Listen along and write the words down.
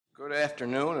Good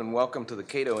afternoon and welcome to the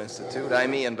Cato Institute.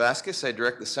 I'm Ian Vasquez. I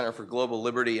direct the Center for Global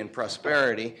Liberty and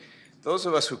Prosperity. Those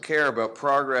of us who care about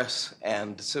progress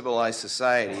and civilized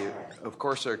society, of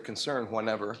course, are concerned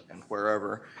whenever and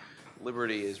wherever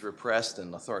liberty is repressed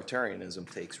and authoritarianism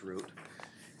takes root.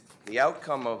 The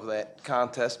outcome of that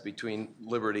contest between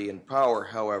liberty and power,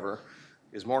 however,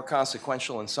 is more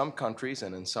consequential in some countries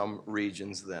and in some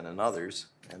regions than in others,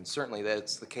 and certainly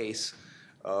that's the case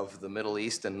of the Middle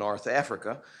East and North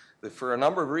Africa, that for a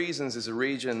number of reasons is a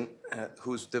region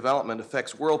whose development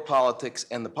affects world politics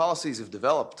and the policies of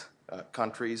developed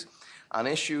countries on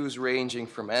issues ranging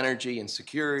from energy and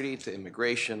security to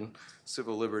immigration,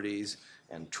 civil liberties,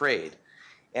 and trade.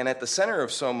 And at the center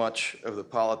of so much of the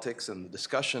politics and the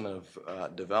discussion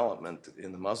of development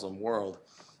in the Muslim world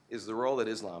is the role that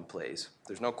Islam plays.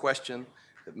 There's no question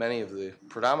that many of the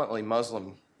predominantly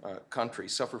Muslim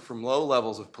countries suffer from low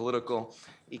levels of political,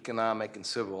 economic, and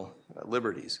civil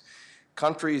liberties.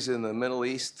 Countries in the Middle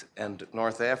East and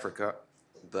North Africa,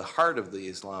 the heart of the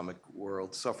Islamic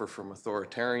world, suffer from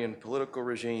authoritarian political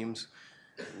regimes,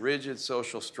 rigid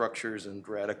social structures, and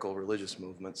radical religious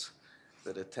movements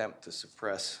that attempt to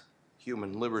suppress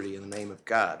human liberty in the name of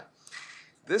God.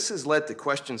 This has led to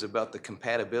questions about the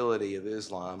compatibility of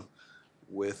Islam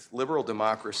with liberal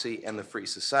democracy and the free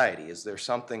society. Is there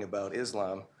something about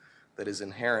Islam that is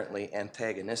inherently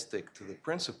antagonistic to the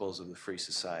principles of the free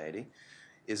society?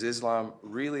 Is Islam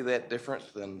really that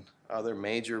different than other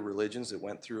major religions that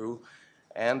went through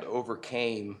and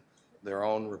overcame their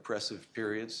own repressive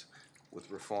periods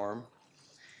with reform?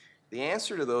 The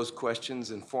answer to those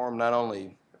questions inform not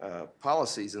only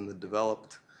policies in the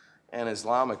developed and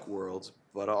Islamic worlds,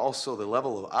 but also the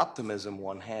level of optimism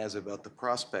one has about the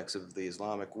prospects of the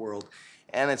Islamic world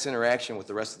and its interaction with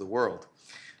the rest of the world.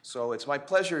 So it's my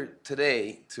pleasure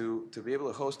today to be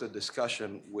able to host a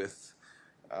discussion with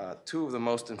two of the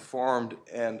most informed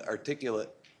and articulate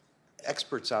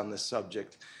experts on this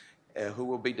subject who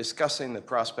will be discussing the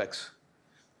prospects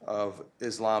of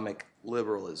Islamic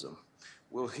liberalism.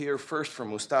 We'll hear first from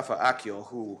Mustafa Akyol,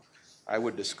 who I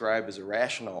would describe as a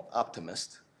rational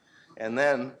optimist, and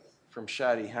then from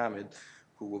Shadi Hamid,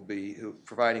 who will be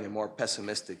providing a more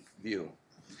pessimistic view.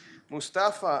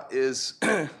 Mustafa is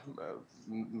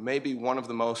maybe one of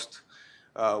the most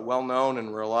well-known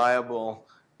and reliable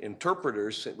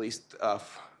interpreters, at least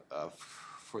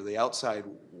for the outside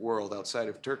world, outside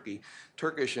of Turkey,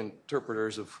 Turkish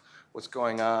interpreters of what's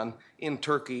going on in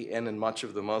Turkey and in much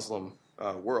of the Muslim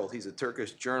world. He's a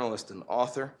Turkish journalist and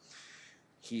author.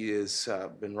 He has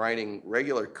been writing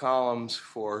regular columns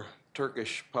for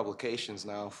Turkish publications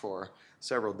now for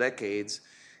several decades,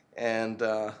 and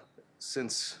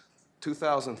since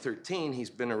 2013 he's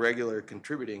been a regular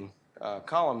contributing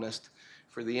columnist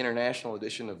for the international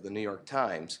edition of the New York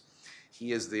Times.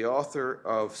 He is the author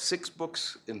of 6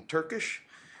 books in Turkish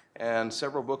and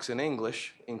several books in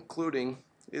English, including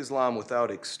Islam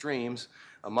Without Extremes,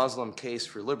 A Muslim Case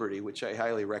for Liberty, which I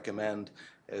highly recommend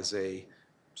as a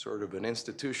sort of an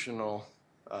institutional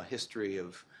history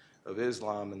of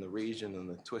Islam in the region and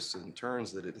the twists and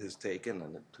turns that it has taken,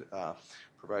 and it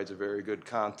provides a very good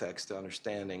context to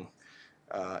understanding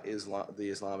the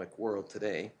Islamic world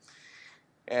today.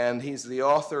 And he's the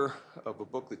author of a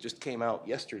book that just came out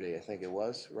yesterday, I think it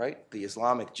was, right? The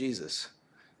Islamic Jesus.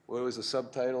 What was the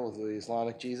subtitle of the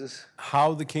Islamic Jesus?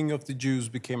 How the King of the Jews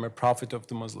became a prophet of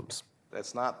the Muslims.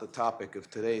 That's not the topic of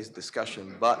today's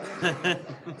discussion, but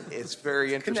it's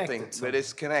very interesting. But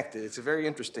it's connected. It's a very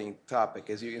interesting topic.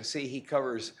 As you can see, he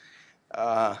covers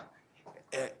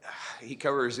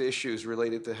issues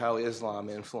related to how Islam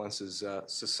influences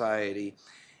society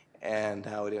and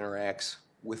how it interacts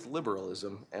with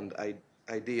liberalism and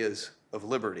ideas of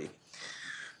liberty.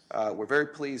 We're very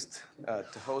pleased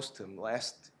to host him.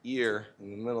 Last year,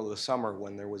 in the middle of the summer,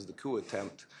 when there was the coup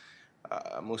attempt,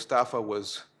 Mustafa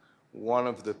was one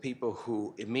of the people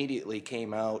who immediately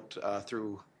came out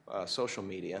through social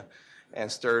media and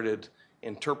started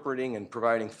interpreting and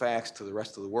providing facts to the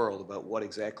rest of the world about what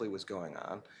exactly was going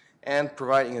on, and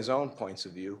providing his own points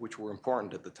of view, which were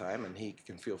important at the time, and he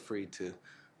can feel free to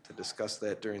discuss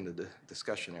that during the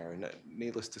discussion area.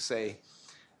 Needless to say,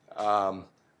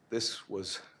 this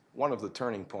was one of the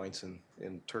turning points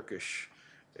in Turkish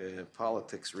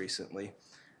politics recently.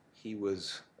 He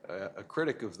was a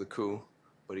critic of the coup,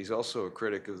 but he's also a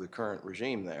critic of the current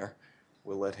regime there.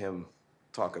 We'll let him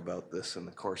talk about this in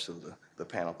the course of the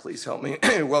panel. Please help me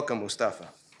welcome Mustafa.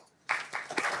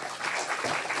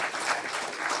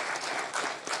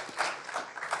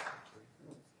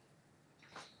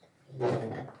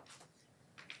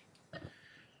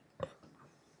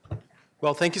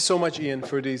 Well, thank you so much, Ian,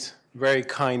 for these very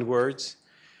kind words.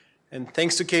 And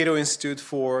thanks to Cato Institute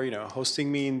for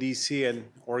hosting me in DC and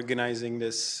organizing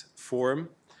this forum.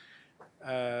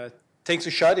 Thanks to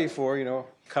Shadi for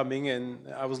coming, and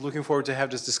I was looking forward to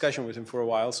have this discussion with him for a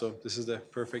while, so this is the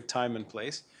perfect time and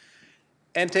place.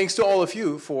 And thanks to all of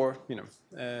you for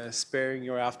sparing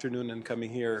your afternoon and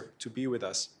coming here to be with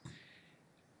us.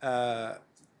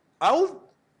 I'll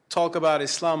talk about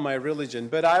Islam, my religion,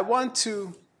 but I want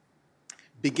to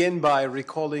begin by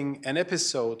recalling an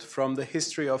episode from the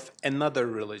history of another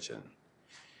religion.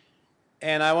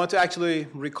 And I want to actually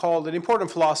recall an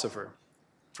important philosopher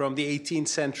from the 18th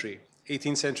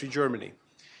century Germany.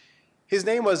 His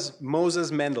name was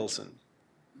Moses Mendelssohn.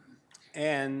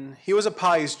 And he was a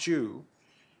pious Jew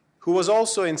who was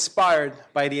also inspired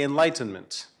by the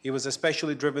Enlightenment. He was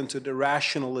especially driven to the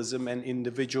rationalism and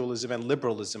individualism and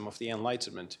liberalism of the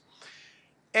Enlightenment.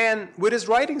 And with his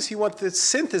writings, he wanted to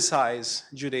synthesize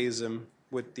Judaism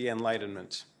with the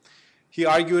Enlightenment. He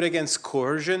argued against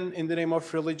coercion in the name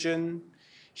of religion.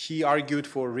 He argued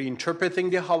for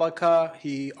reinterpreting the Halakha.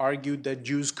 He argued that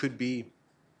Jews could be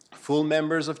full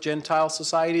members of Gentile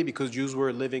society because Jews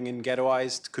were living in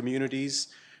ghettoized communities,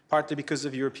 partly because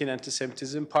of European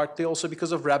anti-Semitism, partly also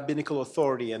because of rabbinical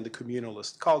authority and the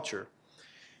communalist culture.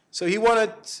 So he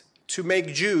wanted to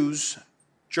make Jews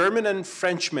German and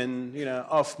Frenchmen,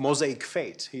 of Mosaic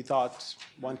faith. He thought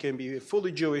one can be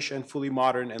fully Jewish and fully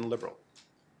modern and liberal.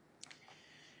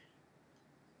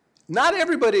 Not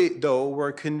everybody, though,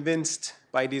 were convinced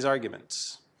by these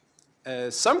arguments.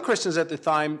 Some Christians at the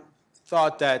time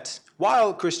thought that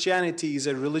while Christianity is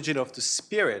a religion of the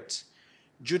spirit,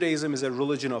 Judaism is a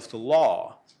religion of the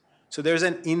law. So there's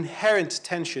an inherent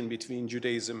tension between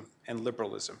Judaism and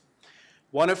liberalism.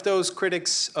 One of those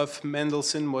critics of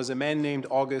Mendelssohn was a man named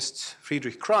August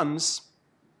Friedrich Kranz,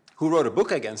 who wrote a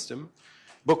book against him,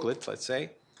 booklet, let's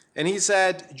say, and he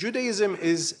said, Judaism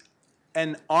is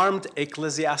an armed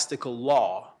ecclesiastical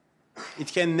law. It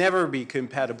can never be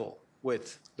compatible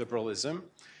with liberalism.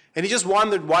 And he just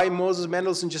wondered why Moses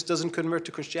Mendelssohn just doesn't convert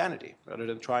to Christianity, rather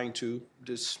than trying to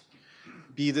just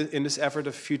be in this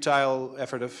futile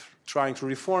effort of trying to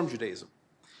reform Judaism.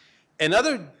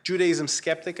 Another Judaism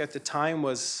skeptic at the time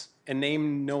was a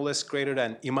name no less greater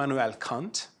than Immanuel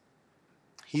Kant.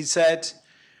 He said,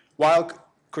 while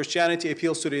Christianity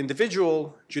appeals to the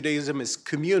individual, Judaism is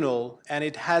communal, and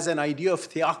it has an idea of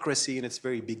theocracy in its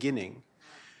very beginning.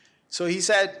 So he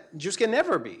said, Jews can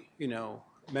never be,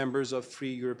 members of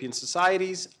free European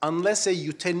societies unless a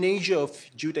euthanasia of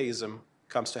Judaism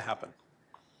comes to happen.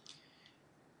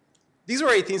 These were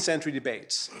 18th century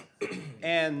debates,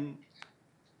 and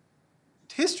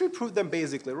history proved them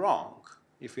basically wrong,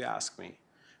 if you ask me,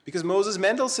 because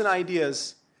Mendelssohn's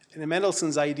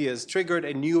ideas triggered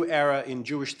a new era in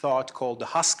Jewish thought called the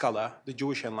Haskalah, the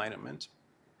Jewish Enlightenment.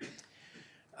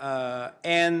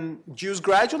 And Jews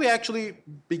gradually actually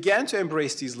began to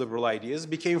embrace these liberal ideas,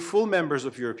 became full members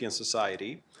of European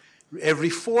society. A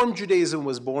reformed Judaism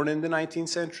was born in the 19th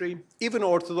century. Even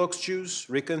Orthodox Jews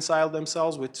reconciled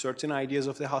themselves with certain ideas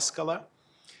of the Haskalah.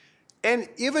 And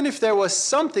even if there was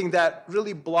something that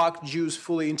really blocked Jews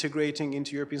fully integrating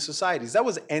into European societies, that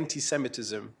was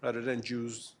anti-Semitism rather than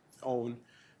Jews' own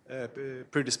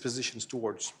predispositions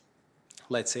towards,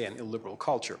 let's say, an illiberal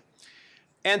culture.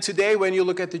 And today, when you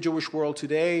look at the Jewish world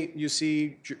today, you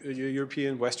see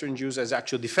European Western Jews as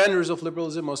actual defenders of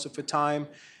liberalism most of the time,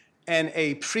 and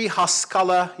a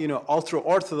pre-Haskalah,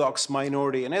 ultra-Orthodox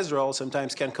minority in Israel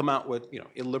sometimes can come out with,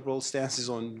 illiberal stances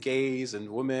on gays and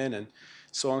women and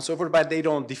so on and so forth, but they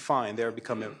don't define. They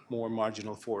become a more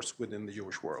marginal force within the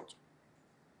Jewish world.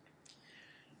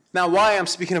 Now, why I'm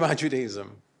speaking about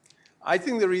Judaism? I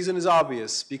think the reason is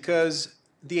obvious, because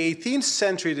the 18th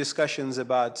century discussions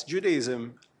about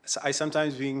Judaism are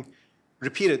sometimes being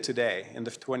repeated today in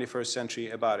the 21st century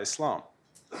about Islam.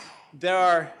 There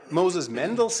are Moses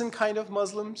Mendelssohn kind of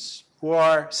Muslims who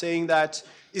are saying that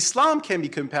Islam can be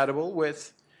compatible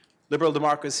with liberal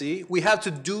democracy. We have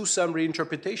to do some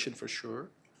reinterpretation for sure,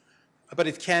 but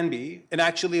it can be. And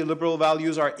actually, liberal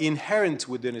values are inherent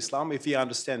within Islam if you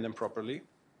understand them properly.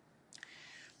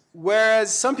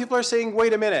 Whereas some people are saying,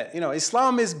 wait a minute,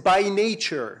 Islam is by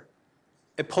nature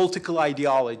a political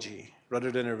ideology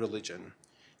rather than a religion.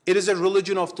 It is a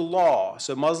religion of the law.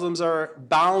 So Muslims are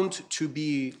bound to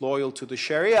be loyal to the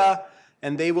Sharia,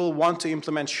 and they will want to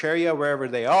implement Sharia wherever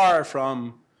they are,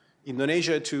 from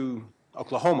Indonesia to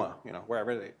Oklahoma,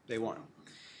 wherever they want.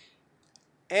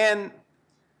 And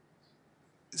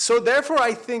so therefore,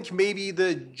 I think maybe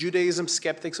the Judaism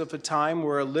skeptics of the time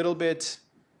were a little bit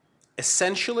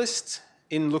essentialist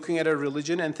in looking at a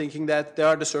religion and thinking that there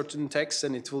are the certain texts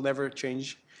and it will never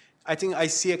change. I think I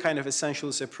see a kind of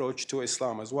essentialist approach to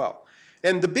Islam as well.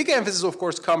 And the big emphasis, of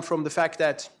course, comes from the fact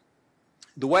that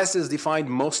the West is defined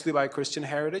mostly by Christian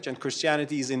heritage, and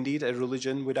Christianity is indeed a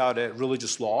religion without a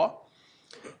religious law,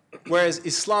 whereas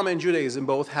Islam and Judaism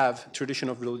both have tradition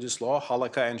of religious law,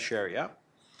 halakha and sharia.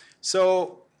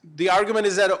 So the argument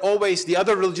is that always the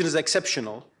other religion is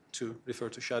exceptional, to refer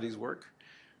to Shadi's work,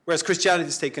 whereas Christianity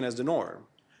is taken as the norm.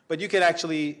 But you can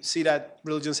actually see that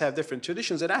religions have different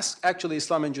traditions, and actually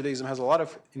Islam and Judaism has a lot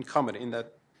in common in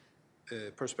that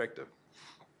perspective.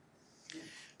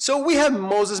 So we have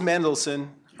Moses Mendelssohn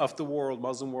of the world,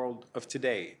 Muslim world of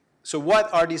today. So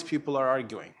what are these people are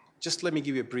arguing? Just let me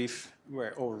give you a brief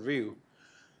overview.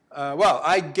 Well,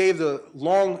 I gave the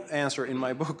long answer in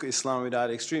my book, Islam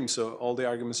Without Extremes, so all the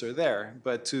arguments are there.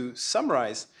 But to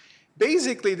summarize,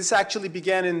 basically this actually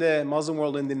began in the Muslim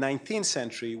world in the 19th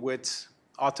century with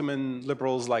Ottoman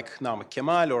liberals like Namak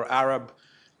Kemal or Arab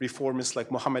reformists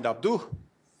like Muhammad Abduh.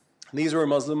 These were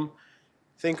Muslim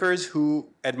thinkers who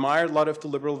admired a lot of the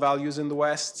liberal values in the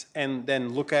West and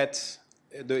then look at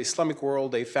the Islamic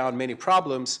world, they found many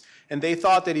problems, and they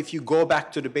thought that if you go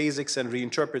back to the basics and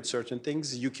reinterpret certain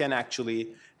things, you can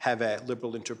actually have a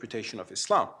liberal interpretation of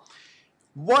Islam.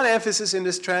 One emphasis in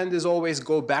this trend is always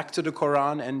go back to the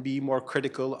Quran and be more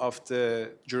critical of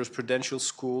the jurisprudential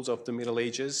schools of the Middle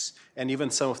Ages and even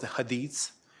some of the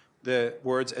hadiths, the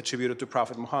words attributed to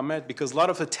Prophet Muhammad, because a lot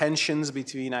of the tensions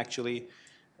between actually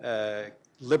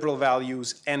liberal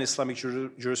values and Islamic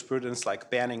jurisprudence, like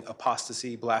banning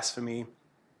apostasy, blasphemy,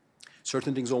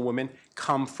 certain things on women,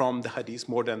 come from the hadith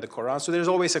more than the Quran. So there's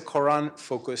always a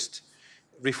Quran-focused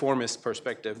reformist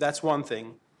perspective. That's one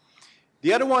thing.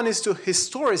 The other one is to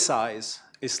historicize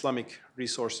Islamic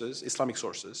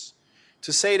sources,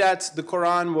 to say that the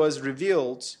Quran was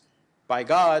revealed by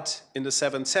God in the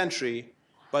 7th century,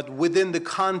 but within the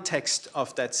context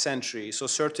of that century. So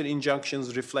certain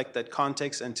injunctions reflect that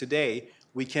context, and today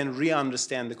we can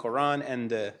re-understand the Quran and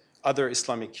the other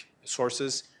Islamic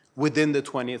sources within the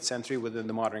 20th century, within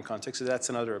the modern context. So that's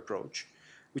another approach,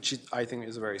 which I think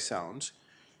is very sound.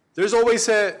 There's always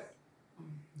a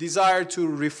desire to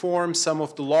reform some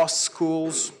of the lost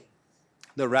schools,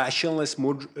 the rationalist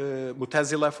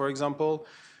Mu'tazila, for example.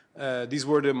 These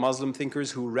were the Muslim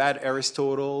thinkers who read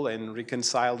Aristotle and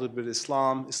reconciled it with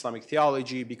Islam, Islamic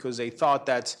theology, because they thought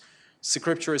that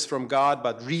Scripture is from God,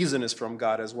 but reason is from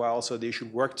God as well, so they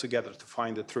should work together to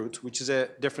find the truth, which is a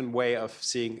different way of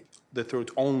seeing the truth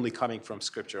only coming from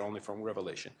Scripture, only from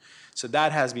revelation. So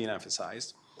that has been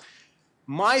emphasized.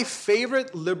 My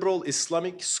favorite liberal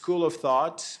Islamic school of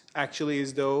thought actually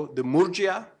is, though, the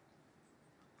Murjia,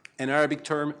 an Arabic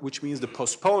term which means the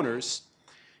postponers.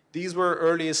 These were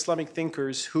early Islamic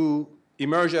thinkers who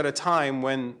emerged at a time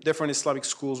when different Islamic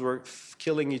schools were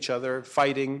killing each other,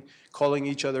 fighting, calling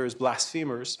each other as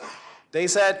blasphemers. They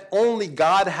said only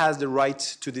God has the right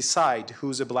to decide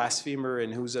who's a blasphemer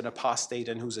and who's an apostate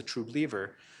and who's a true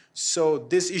believer. So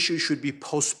this issue should be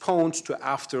postponed to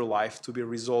afterlife to be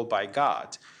resolved by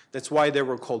God. That's why they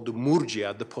were called the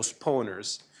Murjia, the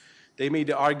postponers. They made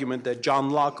the argument that John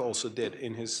Locke also did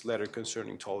in his letter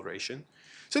concerning toleration.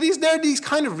 So there are these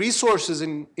kind of resources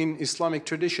in Islamic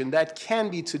tradition that can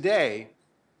be today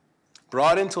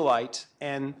brought into light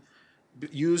and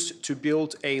used to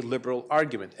build a liberal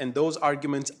argument. And those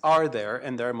arguments are there,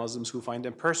 and there are Muslims who find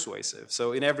them persuasive.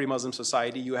 So in every Muslim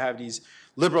society, you have these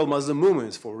liberal Muslim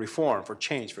movements for reform, for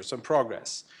change, for some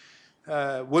progress.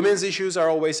 Women's issues are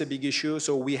always a big issue,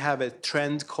 so we have a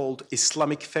trend called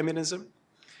Islamic feminism.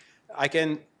 I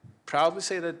can proudly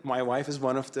say that my wife is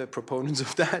one of the proponents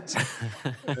of that.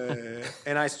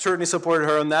 And I certainly supported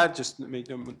her on that, just make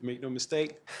no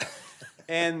mistake.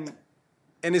 And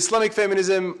Islamic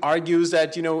feminism argues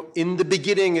that, in the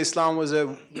beginning, Islam was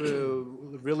a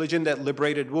religion that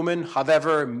liberated women.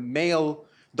 However, male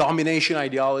domination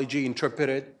ideology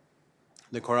interpreted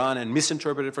the Quran and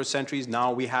misinterpreted for centuries.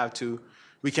 Now we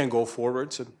can go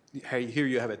forward. So here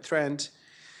you have a trend.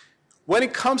 When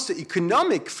it comes to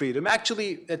economic freedom,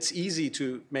 actually, it's easy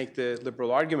to make the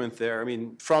liberal argument there. I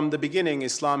mean, from the beginning,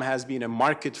 Islam has been a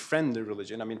market-friendly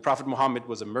religion. I mean, Prophet Muhammad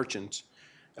was a merchant.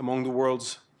 Among the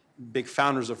world's big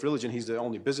founders of religion, he's the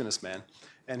only businessman.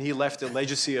 And he left a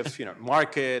legacy of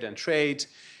market and trade.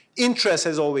 Interest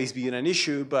has always been an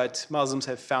issue, but Muslims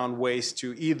have found ways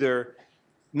to either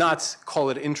not call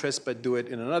it interest, but do it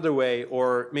in another way,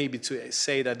 or maybe to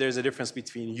say that there's a difference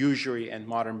between usury and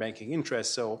modern banking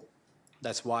interest. So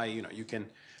that's why you can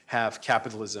have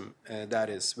capitalism that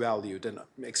is valued and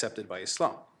accepted by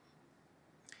Islam.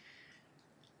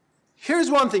 Here's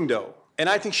one thing, though, and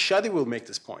I think Shadi will make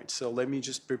this point, so let me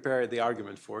just prepare the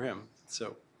argument for him.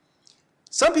 So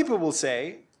some people will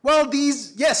say Well,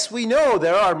 yes, we know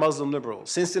there are Muslim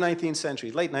liberals since the 19th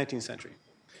century, late 19th century.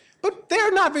 But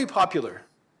they're not very popular.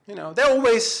 They're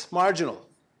always marginal.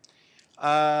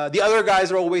 The other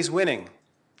guys are always winning.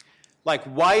 Like,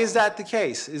 why is that the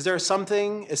case? Is there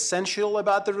something essential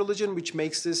about the religion which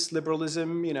makes this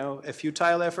liberalism, a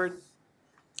futile effort?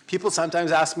 People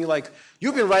sometimes ask me, like,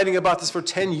 you've been writing about this for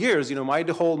 10 years. Why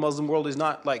the whole Muslim world is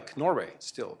not like Norway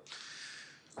still?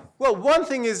 Well, one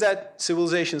thing is that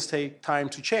civilizations take time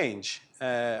to change.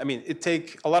 It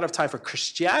takes a lot of time for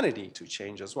Christianity to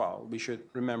change as well. We should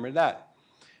remember that.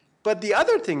 But the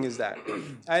other thing is that,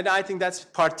 and I think that's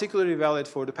particularly valid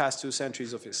for the past 2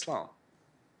 centuries of Islam,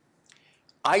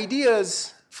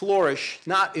 ideas flourish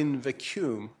not in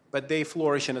vacuum, but they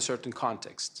flourish in a certain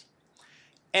context.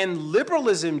 And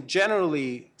liberalism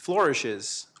generally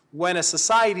flourishes when a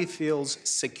society feels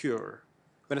secure,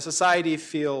 when a society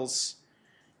feels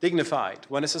dignified,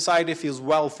 when a society feels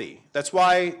wealthy. That's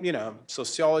why,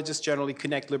 sociologists generally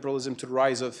connect liberalism to the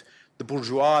rise of the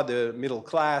bourgeois, the middle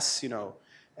class,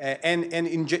 and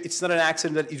it's not an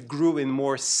accident that it grew in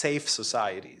more safe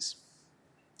societies.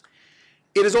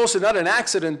 It is also not an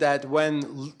accident that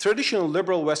when traditional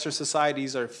liberal Western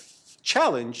societies are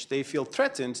challenged, they feel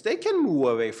threatened, they can move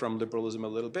away from liberalism a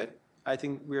little bit. I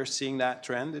think we're seeing that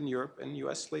trend in Europe and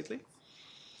US lately.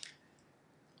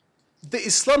 The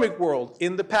Islamic world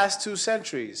in the past 2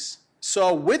 centuries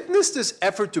witnessed this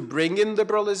effort to bring in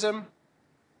liberalism,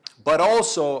 but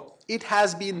also it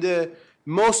has been the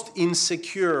most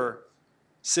insecure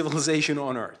civilization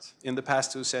on earth in the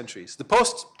past 2 centuries. The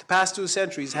past 2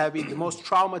 centuries have been the most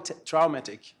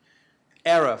traumatic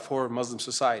era for Muslim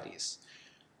societies.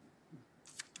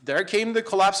 There came the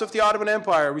collapse of the Ottoman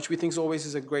Empire, which we think always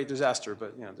is a great disaster,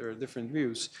 but there are different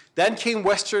views. Then came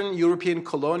Western European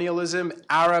colonialism,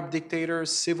 Arab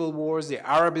dictators, civil wars, the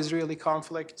Arab-Israeli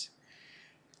conflict.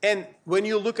 And when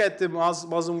you look at the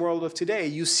Muslim world of today,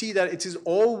 you see that it is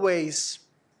always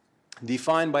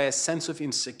defined by a sense of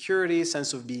insecurity,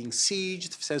 sense of being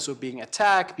sieged, sense of being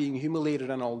attacked, being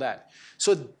humiliated, and all that.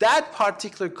 So that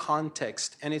particular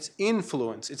context and its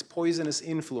influence, its poisonous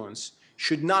influence,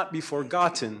 should not be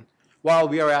forgotten while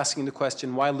we are asking the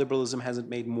question why liberalism hasn't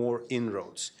made more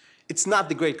inroads. It's not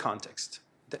the great context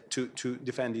to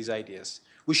defend these ideas.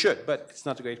 We should, but it's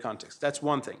not the great context. That's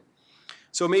one thing.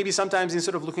 So maybe sometimes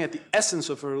instead of looking at the essence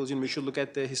of a religion, we should look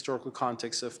at the historical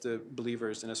context of the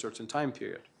believers in a certain time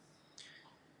period.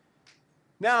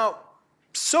 Now,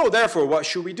 therefore, what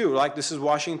should we do? Like, this is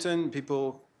Washington.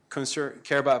 People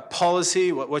care about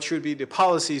policy. What should be the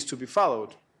policies to be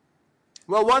followed?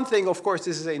 Well, one thing, of course,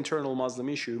 this is an internal Muslim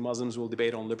issue. Muslims will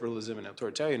debate on liberalism and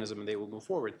authoritarianism, and they will move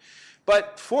forward.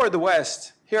 But for the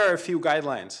West, here are a few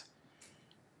guidelines.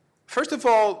 First of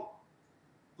all,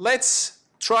 let's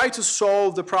try to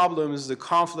solve the problems, the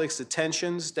conflicts, the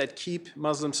tensions that keep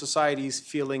Muslim societies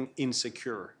feeling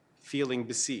insecure, feeling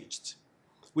besieged,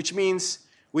 which means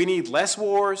we need less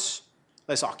wars,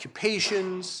 less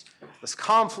occupations, less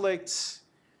conflicts,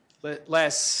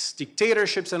 less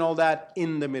dictatorships and all that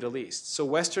in the Middle East. So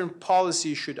Western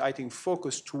policy should, I think,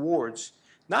 focus towards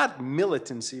not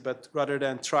militancy, but rather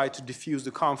than try to diffuse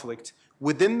the conflict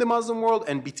within the Muslim world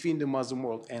and between the Muslim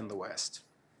world and the West.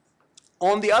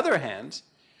 On the other hand,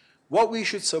 what we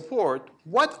should support,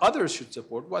 what others should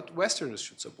support, what Westerners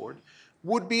should support,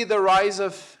 would be the rise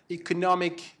of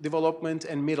economic development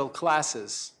and middle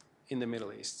classes in the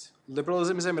Middle East.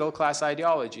 Liberalism is a middle class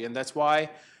ideology, and that's why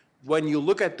when you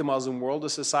look at the Muslim world, the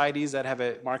societies that have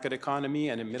a market economy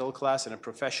and a middle class and a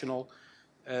professional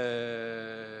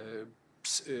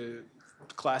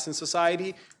class in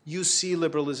society, you see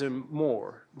liberalism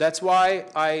more. That's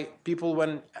why people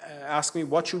when ask me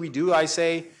what should we do, I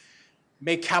say,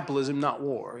 make capitalism not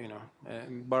war,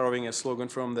 borrowing a slogan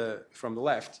from the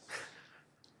left.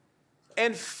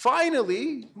 And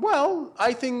finally, well,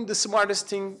 I think the smartest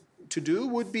thing to do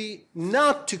would be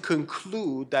not to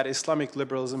conclude that Islamic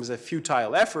liberalism is a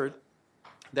futile effort,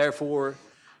 therefore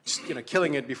just,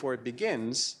 killing it before it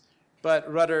begins, but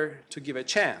rather to give a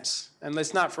chance. And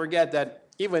let's not forget that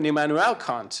even Immanuel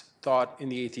Kant thought in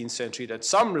the 18th century that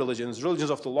some religions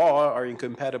of the law, are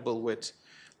incompatible with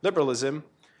liberalism,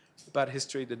 but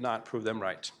history did not prove them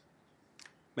right.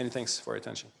 Many thanks for your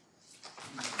attention.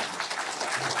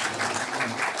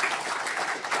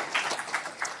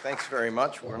 Thanks very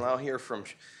much. We'll now hear from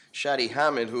Shadi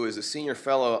Hamid, who is a senior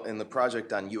fellow in the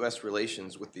project on U.S.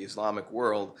 relations with the Islamic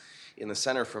world in the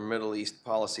Center for Middle East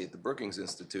Policy at the Brookings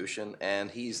Institution,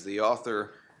 and he's the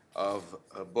author of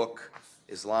a book,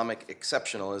 Islamic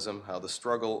Exceptionalism, How the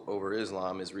Struggle Over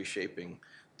Islam is Reshaping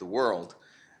the World.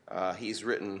 He's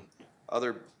written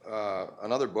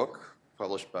another book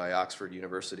published by Oxford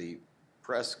University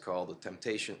press called The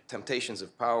Temptations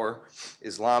of Power,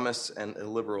 Islamists and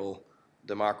Illiberal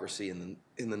Democracy in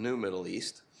the New Middle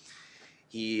East.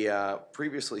 He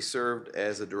previously served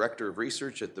as a director of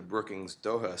research at the Brookings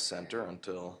Doha Center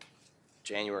until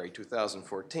January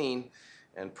 2014,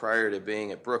 and prior to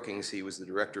being at Brookings, he was the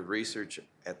director of research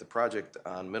at the Project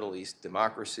on Middle East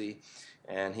Democracy,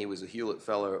 and he was a Hewlett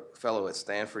Fellow at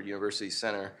Stanford University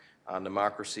Center on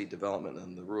Democracy, Development,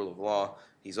 and the Rule of Law.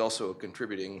 He's also a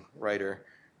contributing writer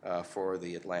for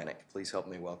The Atlantic. Please help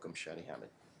me welcome Shadi Hamid.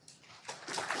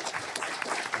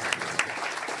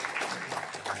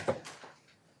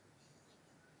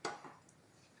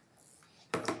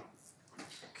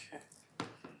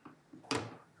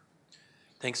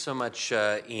 Thanks so much,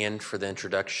 Ian, for the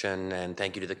introduction, and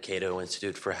thank you to the Cato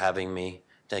Institute for having me.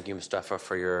 Thank you, Mustafa,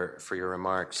 for your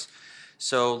remarks.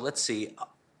 So let's see.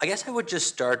 I guess I would just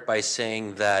start by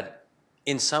saying that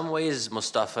in some ways,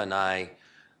 Mustafa and I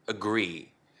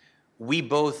agree. We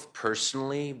both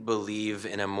personally believe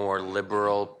in a more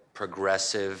liberal,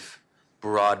 progressive,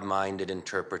 broad-minded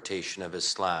interpretation of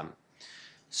Islam.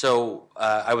 So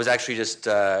I was actually just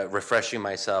refreshing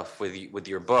myself with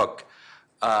your book,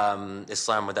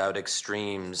 Islam Without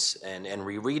Extremes, and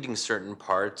rereading certain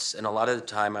parts, and a lot of the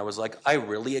time I was like, I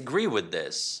really agree with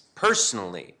this,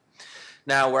 personally.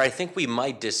 Now, where I think we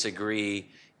might disagree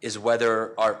is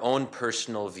whether our own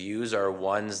personal views are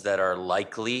ones that are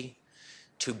likely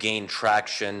to gain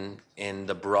traction in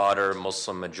the broader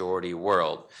Muslim majority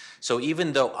world. So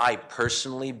even though I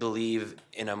personally believe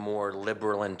in a more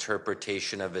liberal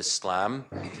interpretation of Islam,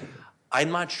 I'm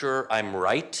not sure I'm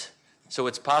right. So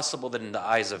it's possible that in the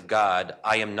eyes of God,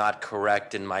 I am not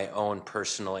correct in my own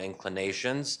personal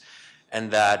inclinations, and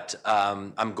that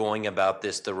I'm going about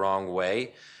this the wrong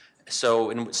way. So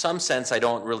in some sense, I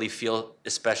don't really feel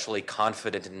especially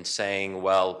confident in saying,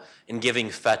 well, in giving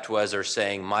fatwas or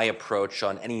saying my approach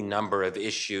on any number of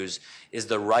issues is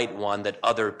the right one that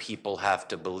other people have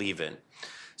to believe in.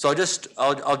 So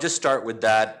I'll just start with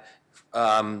that.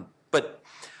 But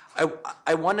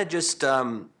I want to just...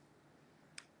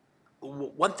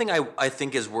 one thing I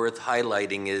think is worth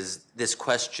highlighting is this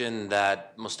question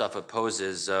that Mustafa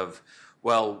poses of,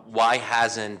 well, why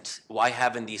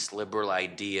haven't these liberal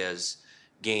ideas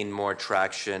gained more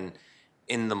traction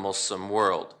in the Muslim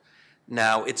world?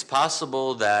 Now, it's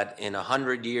possible that in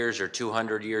 100 years or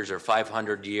 200 years or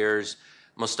 500 years,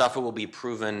 Mustafa will be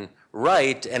proven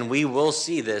right, and we will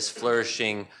see this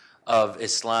flourishing of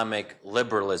Islamic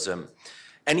liberalism.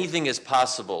 Anything is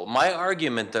possible. My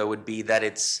argument, though, would be that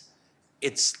it's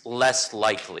less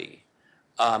likely.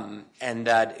 And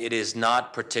that it is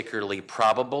not particularly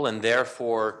probable, and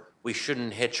therefore we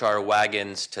shouldn't hitch our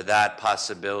wagons to that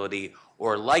possibility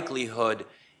or likelihood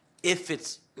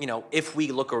if we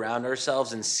look around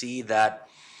ourselves and see that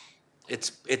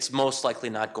it's most likely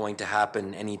not going to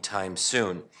happen anytime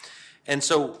soon. And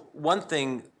so one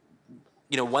thing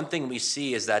we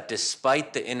see is that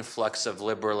despite the influx of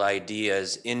liberal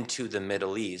ideas into the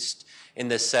Middle East, in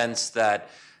the sense that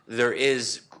there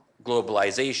is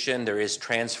globalization, there is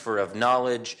transfer of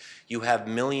knowledge. You have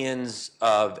millions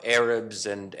of Arabs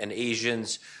and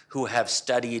Asians who have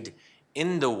studied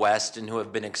in the West and who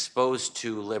have been exposed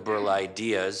to liberal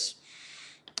ideas.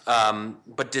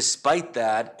 But despite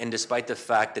that, and despite the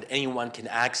fact that anyone can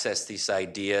access these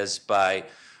ideas by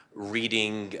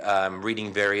reading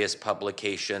various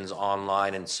publications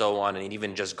online and so on, and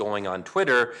even just going on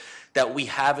Twitter, that we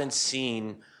haven't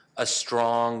seen a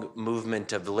strong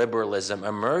movement of liberalism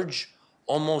emerge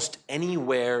almost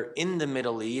anywhere in the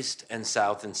Middle East and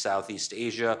Southeast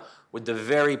Asia, with the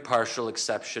very partial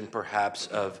exception, perhaps,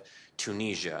 of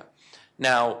Tunisia.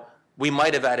 Now, we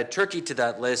might have added Turkey to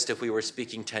that list if we were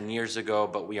speaking 10 years ago,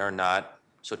 but we are not.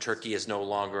 So Turkey is no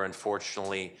longer,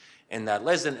 unfortunately, in that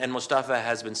list. And Mustafa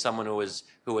has been someone who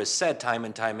has said time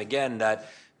and time again that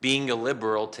being a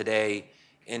liberal today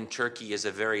in Turkey is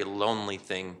a very lonely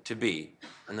thing to be,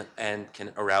 and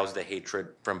can arouse the hatred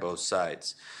from both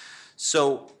sides.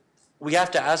 So we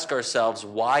have to ask ourselves,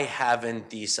 why haven't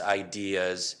these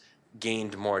ideas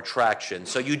gained more traction?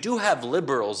 So you do have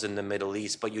liberals in the Middle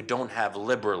East, but you don't have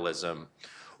liberalism.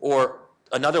 Or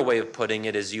another way of putting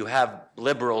it is you have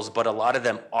liberals, but a lot of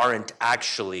them aren't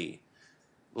actually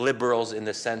liberals in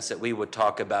the sense that we would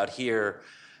talk about here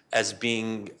as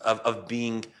being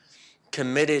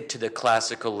committed to the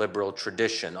classical liberal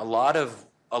tradition. A lot of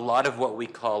what we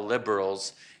call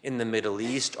liberals in the Middle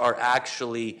East are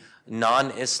actually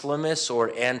non-Islamists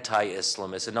or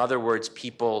anti-Islamists. In other words,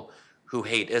 people who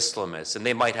hate Islamists. And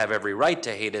they might have every right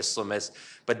to hate Islamists,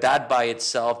 but that by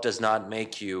itself does not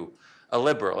make you a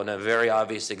liberal. And a very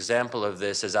obvious example of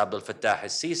this is Abdel Fattah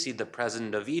al-Sisi, the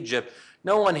president of Egypt,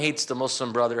 No one hates the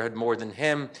Muslim Brotherhood more than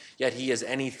him, yet he is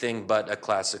anything but a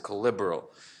classical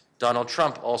liberal. Donald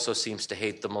Trump also seems to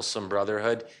hate the Muslim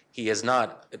Brotherhood. He is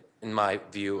not, in my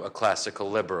view, a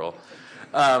classical liberal.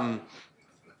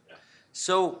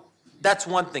 So that's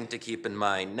one thing to keep in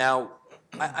mind. Now,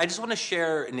 I just want to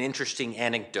share an interesting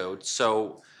anecdote.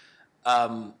 So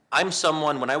I'm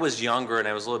someone, when I was younger and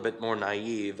I was a little bit more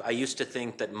naive, I used to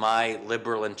think that my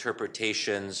liberal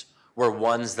interpretations were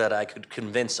ones that I could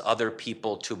convince other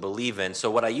people to believe in.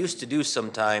 So what I used to do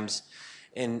sometimes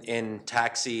in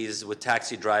taxis, with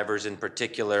taxi drivers in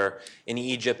particular, in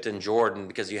Egypt and Jordan,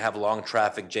 because you have long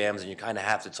traffic jams and you kind of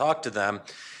have to talk to them,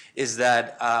 is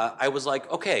that I was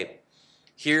like, okay,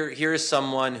 here is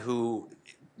someone who,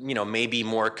 may be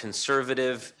more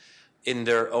conservative in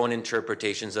their own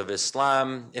interpretations of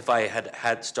Islam. If I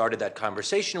had started that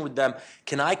conversation with them,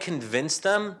 can I convince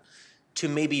them to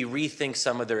maybe rethink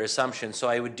some of their assumptions? So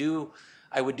I would do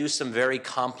some very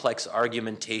complex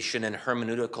argumentation and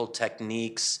hermeneutical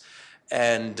techniques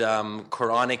and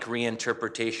Quranic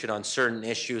reinterpretation on certain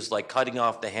issues like cutting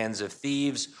off the hands of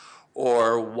thieves,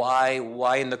 or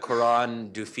why in the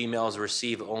Quran do females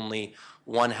receive only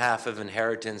 1/2 of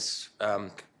inheritance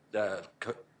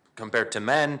compared to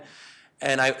men.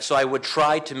 And so I would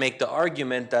try to make the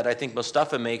argument that I think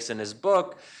Mustafa makes in his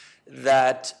book,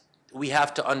 that we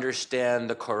have to understand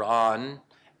the Quran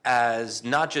as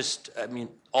not just,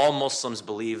 all Muslims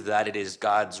believe that it is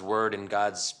God's word and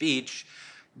God's speech,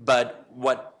 but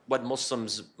what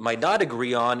Muslims might not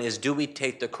agree on is, do we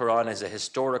take the Quran as a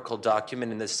historical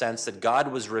document in the sense that God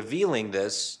was revealing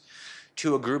this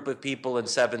to a group of people in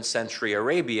 7th century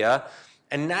Arabia,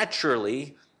 and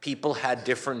naturally people had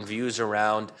different views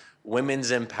around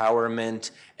women's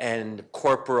empowerment and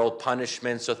corporal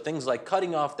punishment, so things like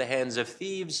cutting off the hands of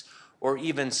thieves or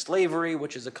even slavery,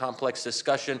 which is a complex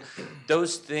discussion,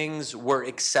 those things were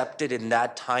accepted in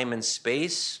that time and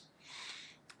space,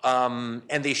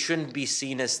 and they shouldn't be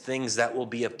seen as things that will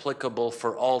be applicable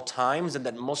for all times, and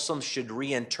that Muslims should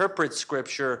reinterpret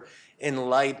scripture in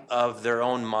light of their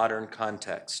own modern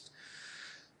context.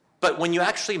 But when you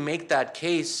actually make that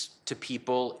case to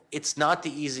people, it's not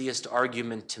the easiest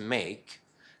argument to make,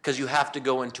 because you have to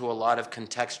go into a lot of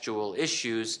contextual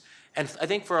issues. And I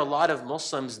think for a lot of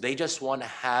Muslims, they just want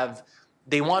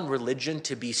religion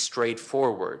to be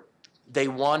straightforward. They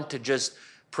want to just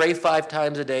pray 5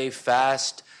 times a day,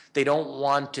 fast. They don't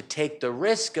want to take the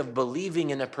risk of believing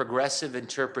in a progressive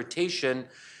interpretation,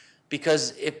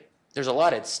 because there's a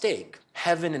lot at stake.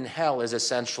 Heaven and hell is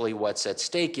essentially what's at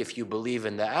stake if you believe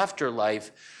in the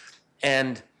afterlife.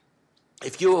 And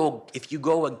if you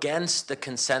go against the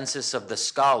consensus of the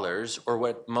scholars, or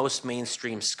what most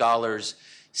mainstream scholars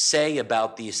say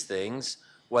about these things,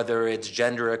 whether it's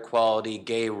gender equality,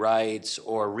 gay rights,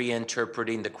 or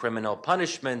reinterpreting the criminal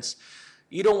punishments,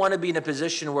 you don't want to be in a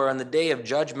position where on the day of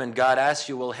judgment, God asks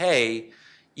you, well, hey,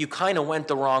 you kind of went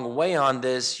the wrong way on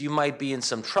this, you might be in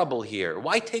some trouble here.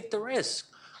 Why take the risk?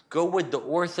 Go with the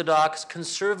orthodox,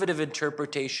 conservative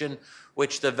interpretation,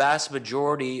 which the vast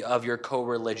majority of your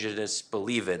co-religionists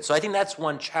believe in. So I think that's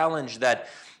one challenge, that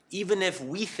even if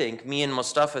we think, me and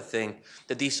Mustafa think,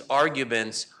 that these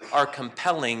arguments are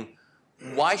compelling,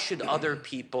 why should other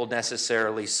people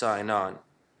necessarily sign on?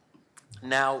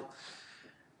 Now,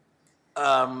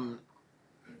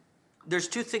 there's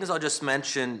 2 things I'll just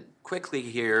mention quickly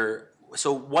here.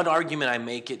 So one argument I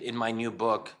make it in my new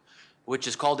book, which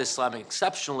is called Islamic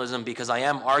Exceptionalism, because I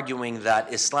am arguing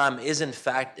that Islam is in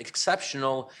fact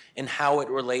exceptional in how it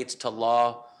relates to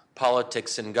law,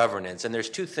 politics, and governance. And there's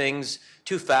 2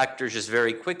 factors just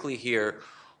very quickly here.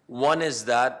 One is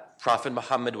that Prophet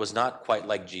Muhammad was not quite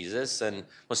like Jesus, and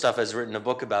Mustafa has written a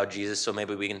book about Jesus, so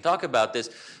maybe we can talk about this.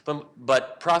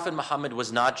 But Prophet Muhammad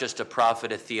was not just a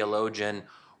prophet, a theologian,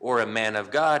 or a man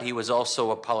of God. He was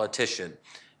also a politician.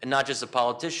 And not just a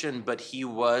politician, but he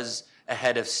was a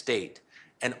head of state,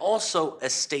 and also a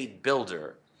state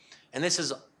builder. And this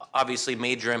has obviously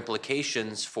major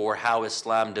implications for how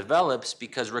Islam develops,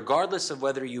 because regardless of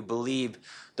whether you believe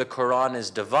the Quran is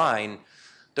divine,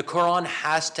 the Quran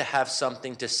has to have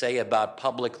something to say about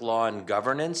public law and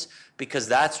governance, because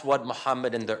that's what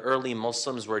Muhammad and the early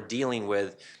Muslims were dealing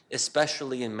with,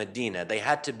 especially in Medina. They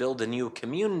had to build a new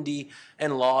community,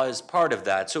 and law is part of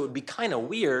that. So it would be kind of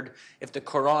weird if the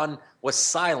Quran was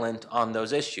silent on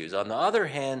those issues. On the other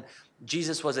hand,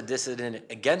 Jesus was a dissident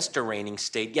against a reigning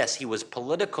state. Yes, he was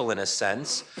political in a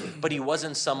sense, but he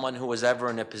wasn't someone who was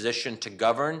ever in a position to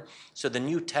govern. So the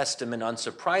New Testament,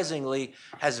 unsurprisingly,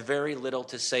 has very little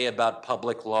to say about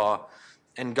public law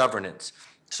and governance.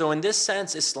 So in this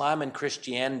sense, Islam and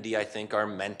Christianity, I think, are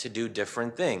meant to do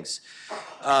different things.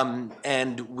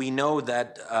 And we know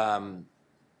that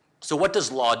So what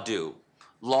does law do?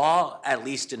 Law, at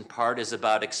least in part, is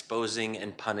about exposing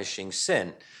and punishing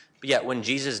sin. But yet when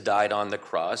Jesus died on the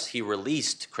cross, he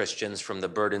released Christians from the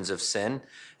burdens of sin.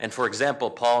 And for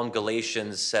example, Paul in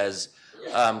Galatians says,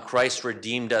 Christ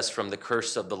redeemed us from the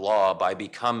curse of the law by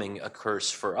becoming a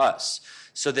curse for us.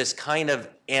 So this kind of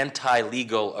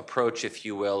anti-legal approach, if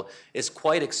you will, is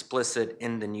quite explicit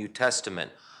in the New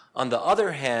Testament. On the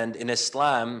other hand, in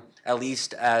Islam, at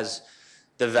least as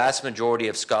the vast majority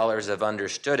of scholars have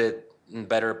understood it in the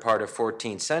better part of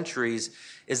 14 centuries,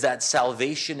 is that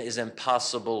salvation is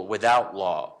impossible without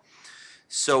law.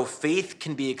 So faith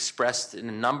can be expressed in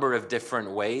a number of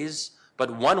different ways,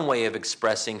 but one way of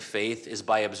expressing faith is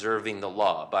by observing the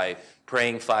law, by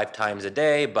praying 5 times a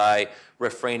day, by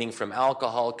refraining from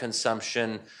alcohol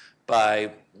consumption,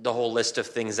 by the whole list of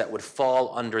things that would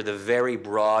fall under the very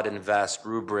broad and vast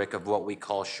rubric of what we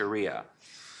call Sharia.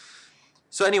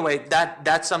 So anyway,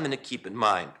 that's something to keep in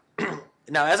mind.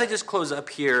 Now, as I just close up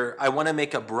here, I want to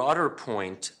make a broader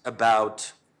point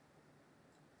about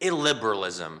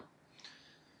illiberalism.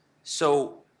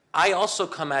 So I also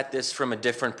come at this from a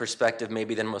different perspective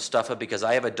maybe than Mustafa, because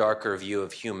I have a darker view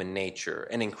of human nature,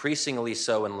 and increasingly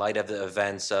so in light of the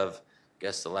events of, I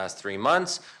guess, the last 3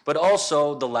 months, but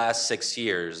also the last 6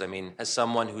 years. I mean, as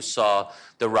someone who saw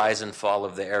the rise and fall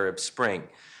of the Arab Spring.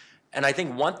 And I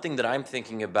think one thing that I'm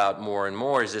thinking about more and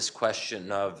more is this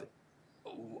question of,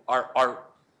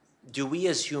 do we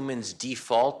as humans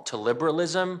default to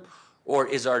liberalism, or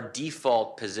is our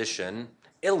default position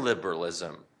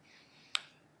illiberalism?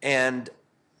 And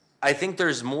I think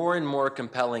there's more and more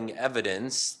compelling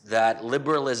evidence that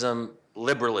liberalism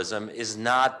is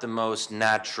not the most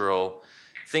natural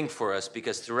thing for us,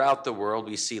 because throughout the world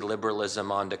we see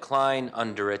liberalism on decline,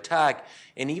 under attack,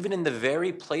 and even in the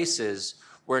very places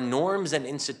where norms and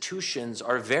institutions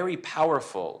are very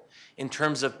powerful in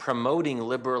terms of promoting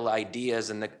liberal ideas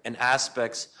and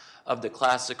aspects of the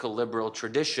classical liberal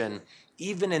tradition,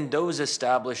 even in those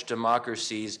established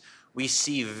democracies, we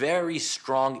see very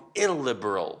strong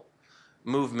illiberal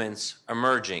movements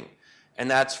emerging. And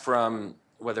that's from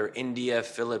whether India,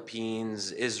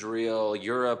 Philippines, Israel,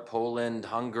 Europe, Poland,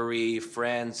 Hungary,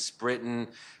 France, Britain,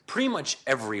 pretty much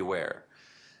everywhere.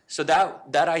 So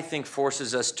that I think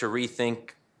forces us to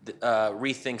rethink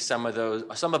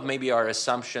some of maybe our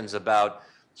assumptions about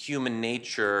human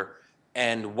nature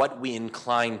and what we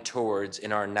incline towards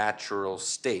in our natural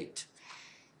state.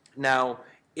 Now,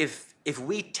 if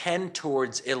we tend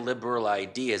towards illiberal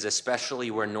ideas,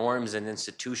 especially where norms and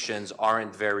institutions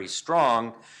aren't very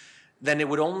strong, then it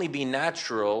would only be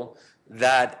natural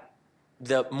that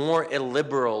the more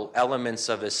illiberal elements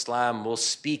of Islam will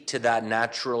speak to that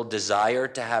natural desire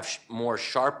to have more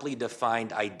sharply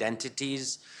defined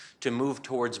identities, to move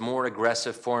towards more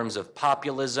aggressive forms of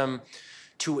populism,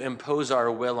 to impose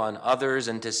our will on others,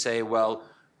 and to say, well,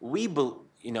 we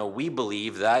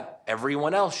believe that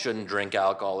everyone else shouldn't drink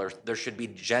alcohol, or there should be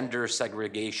gender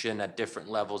segregation at different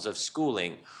levels of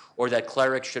schooling, or that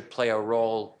clerics should play a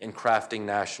role in crafting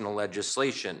national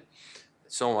legislation,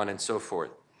 so on and so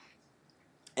forth.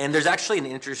 And there's actually an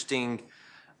interesting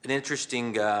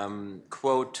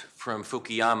quote from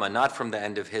Fukuyama, not from The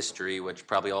End of History, which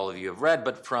probably all of you have read,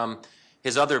 but from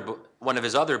one of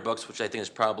his other books, which I think is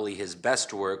probably his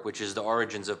best work, which is The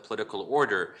Origins of Political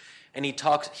Order. And he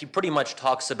pretty much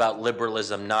talks about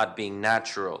liberalism not being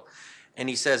natural. And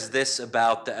he says this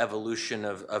about the evolution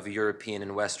of European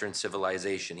and Western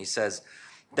civilization. He says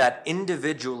that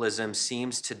individualism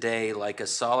seems today like a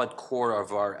solid core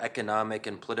of our economic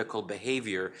and political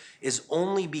behavior is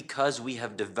only because we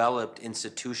have developed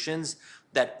institutions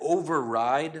that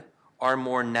override our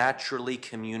more naturally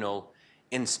communal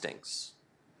instincts.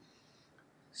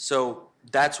 So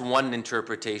that's one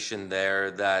interpretation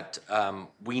there, that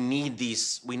we need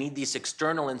these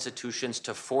external institutions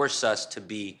to force us to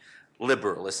be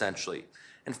liberal, essentially.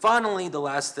 And finally, the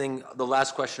last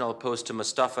question I'll pose to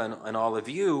Mustafa and all of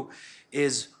you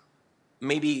is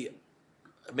maybe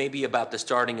about the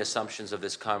starting assumptions of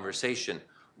this conversation.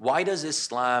 Why does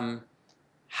Islam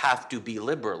have to be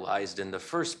liberalized in the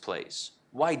first place?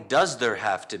 Why does there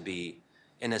have to be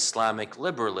an Islamic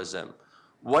liberalism?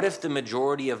 What if the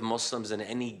majority of Muslims in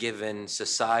any given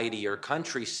society or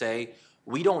country say,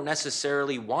 we don't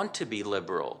necessarily want to be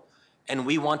liberal, and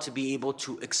we want to be able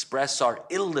to express our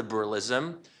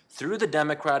illiberalism through the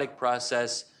democratic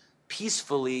process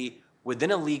peacefully within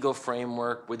a legal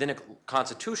framework, within a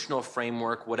constitutional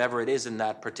framework, whatever it is in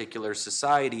that particular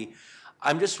society?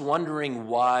 I'm just wondering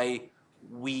why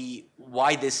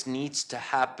this needs to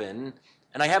happen.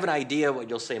 And I have an idea what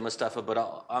you'll say, Mustafa,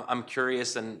 but I'm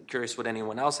curious what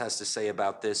anyone else has to say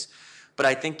about this. But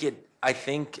I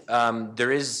think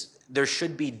there is there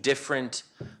should be different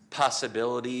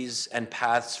possibilities and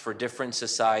paths for different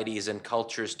societies and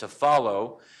cultures to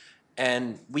follow.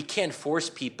 And we can't force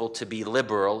people to be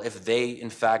liberal if they, in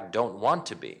fact, don't want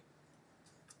to be.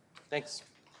 Thanks.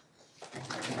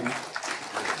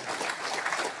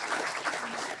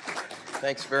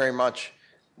 Thanks very much.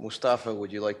 Mustafa,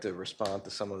 would you like to respond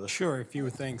to some of this? Sure, a few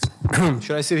things.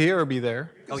 Should I sit here or be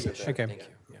there? Oh, yeah, sure. Okay. Thank you.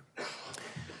 Yeah.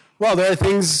 Well, there are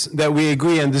things that we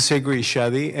agree and disagree,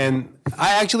 Shadi, and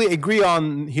I actually agree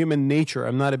on human nature.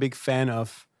 I'm not a big fan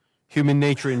of human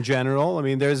nature in general. I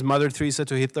mean, there's Mother Teresa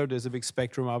to Hitler. There's a big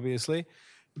spectrum, obviously.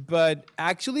 But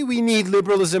actually, we need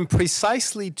liberalism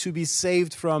precisely to be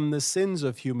saved from the sins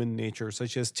of human nature,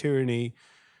 such as tyranny,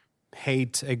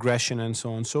 hate, aggression, and so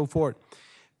on and so forth.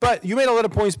 But you made a lot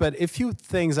of points, but a few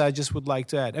things I just would like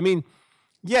to add. I mean,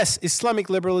 yes, Islamic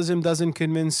liberalism doesn't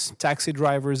convince taxi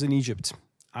drivers in Egypt.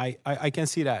 I can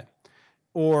see that.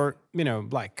 Or,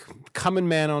 like common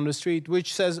man on the street,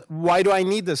 which says, why do I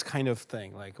need this kind of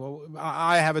thing? Like, well,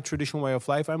 I have a traditional way of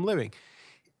life I'm living.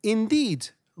 Indeed,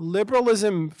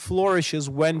 liberalism flourishes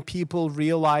when people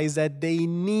realize that they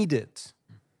need it.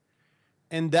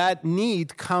 And that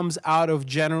need comes out of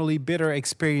generally bitter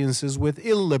experiences with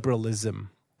illiberalism.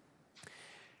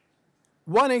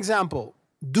 One example,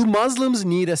 do Muslims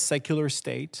need a secular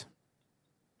state?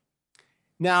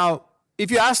 Now, if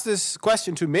you ask this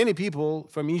question to many people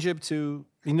from Egypt to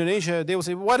Indonesia, they will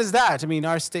say, what is that? I mean,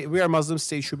 our state, we are Muslim,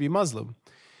 state should be Muslim.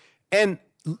 And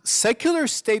secular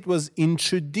state was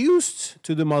introduced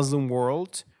to the Muslim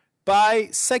world by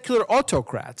secular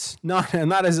autocrats, not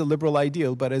as a liberal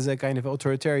ideal, but as a kind of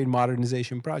authoritarian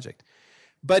modernization project.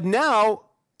 But now,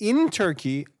 in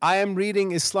Turkey, I am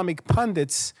reading Islamic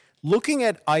pundits looking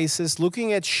at ISIS,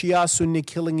 looking at Shia Sunni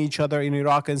killing each other in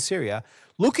Iraq and Syria,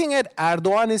 looking at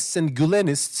Erdoganists and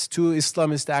Gülenists, two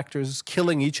Islamist actors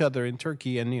killing each other in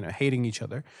Turkey and hating each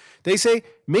other. They say,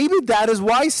 maybe that is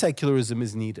why secularism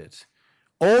is needed.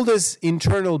 All this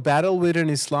internal battle within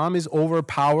Islam is over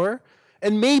power,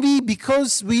 and maybe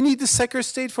because we need the secular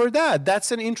state for that.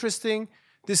 That's an interesting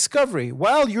discovery.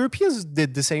 Well, Europeans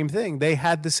did the same thing. They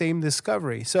had the same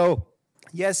discovery. So,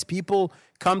 yes, people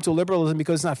come to liberalism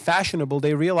because it's not fashionable.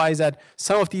 They realize that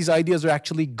some of these ideas are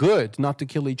actually good, not to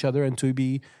kill each other and to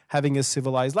be having a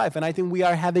civilized life. And I think we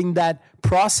are having that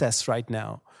process right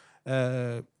now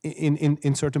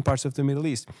in certain parts of the Middle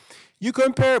East. You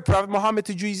compare Prophet Muhammad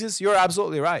to Jesus, you're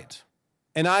absolutely right.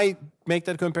 And I make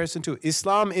that comparison too.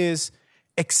 Islam is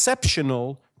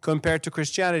exceptional compared to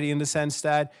Christianity in the sense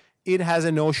that it has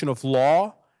a notion of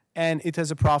law and it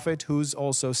has a prophet who's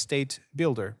also state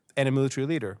builder and a military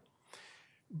leader.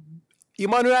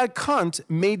 Immanuel Kant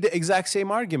made the exact same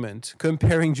argument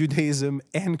comparing Judaism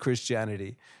and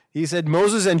Christianity. He said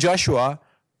Moses and Joshua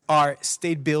are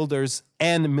state builders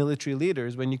and military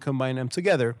leaders when you combine them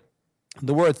together.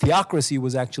 The word theocracy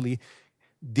was actually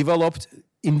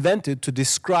invented to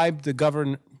describe the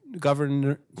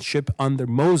governorship under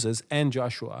Moses and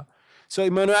Joshua. So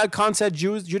Immanuel Kant said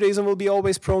Judaism will be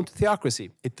always prone to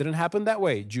theocracy. It didn't happen that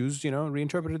way. Jews,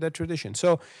 reinterpreted that tradition.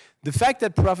 So the fact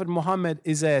that Prophet Muhammad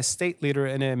is a state leader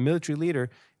and a military leader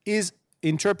is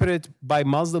interpreted by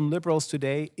Muslim liberals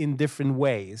today in different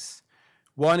ways.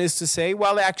 One is to say,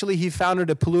 well, actually, he founded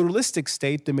a pluralistic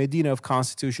state, the Medina of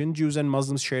Constitution. Jews and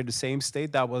Muslims shared the same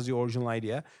state. That was the original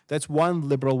idea. That's one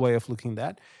liberal way of looking at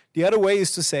that. The other way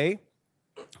is to say,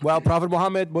 well, Prophet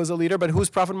Muhammad was a leader, but who's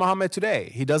Prophet Muhammad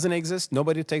today? He doesn't exist.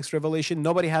 Nobody takes revelation.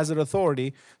 Nobody has an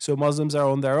authority. So Muslims are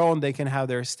on their own. They can have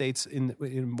their states in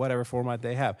whatever format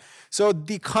they have. So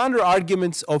the counter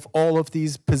arguments of all of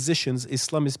these positions,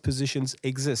 Islamist positions,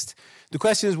 exist. The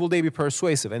question is, will they be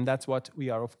persuasive? And that's what we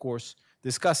are, of course,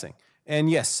 discussing.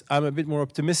 And yes, I'm a bit more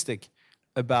optimistic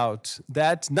about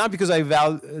that. Not because I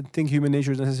think human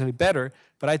nature is necessarily better,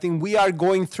 but I think we are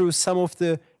going through some of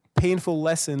the painful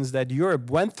lessons that Europe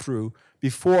went through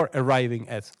before arriving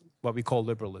at what we call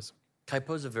liberalism. Can I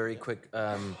pose a very quick?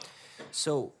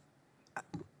 So,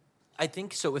 I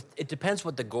think so. If it depends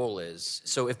what the goal is.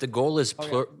 So, if the goal is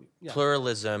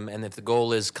pluralism, and if the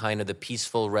goal is kind of the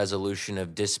peaceful resolution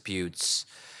of disputes,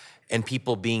 and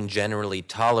people being generally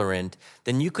tolerant,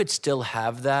 then you could still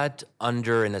have that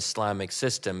under an Islamic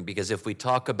system. Because if we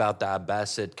talk about the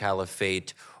Abbasid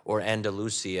Caliphate or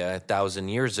Andalusia 1,000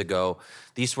 years ago,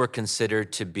 these were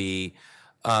considered to be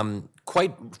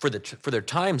quite, for their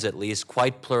times at least,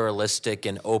 quite pluralistic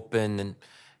and open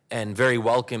and very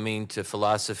welcoming to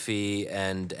philosophy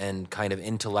and kind of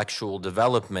intellectual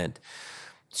development.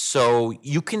 So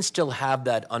you can still have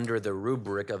that under the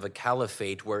rubric of a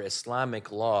caliphate where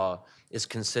Islamic law is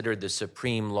considered the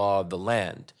supreme law of the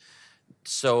land.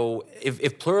 So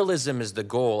if pluralism is the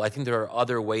goal, I think there are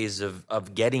other ways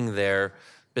of getting there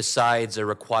besides a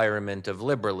requirement of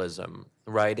liberalism,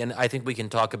 right? And I think we can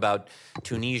talk about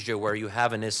Tunisia, where you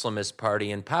have an Islamist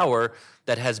party in power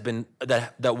that has been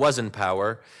that was in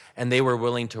power, and they were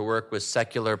willing to work with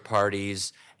secular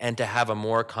parties and to have a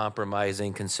more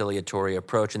compromising, conciliatory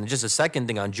approach. And just a second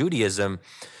thing on Judaism.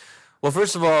 Well,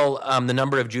 first of all, the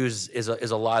number of Jews is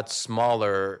a lot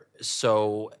smaller.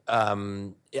 So I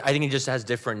think it just has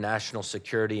different national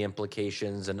security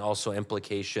implications and also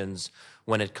implications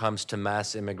when it comes to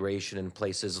mass immigration in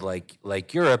places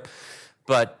like Europe.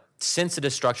 But since the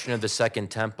destruction of the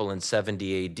Second Temple in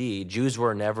 70 AD, Jews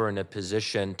were never in a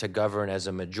position to govern as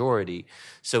a majority.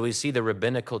 So we see the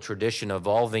rabbinical tradition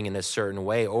evolving in a certain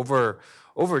way over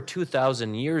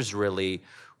 2,000 years, really,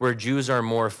 where Jews are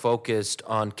more focused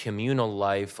on communal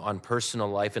life, on personal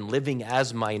life, and living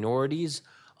as minorities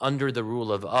under the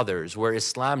rule of others, where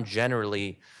Islam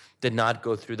generally did not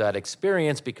go through that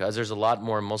experience because there's a lot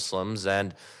more Muslims,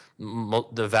 and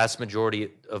the vast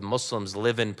majority of Muslims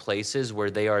live in places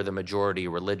where they are the majority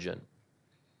religion.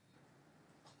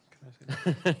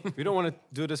 We don't want to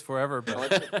do this forever,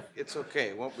 but It's okay,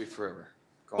 it won't be forever.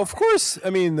 Go of course, I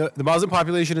mean, the Muslim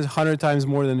population is 100 times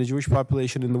more than the Jewish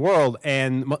population in the world,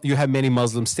 and you have many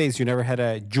Muslim states. You never had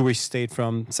a Jewish state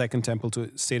from Second Temple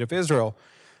to State of Israel.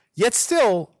 Yet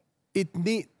still,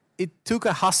 it took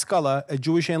a Haskalah, a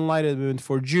Jewish enlightenment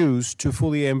for Jews to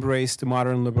fully embrace the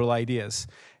modern liberal ideas.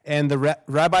 And the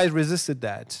rabbis resisted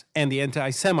that, and the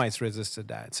anti-Semites resisted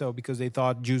that. So because they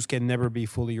thought Jews can never be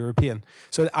fully European.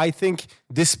 So I think,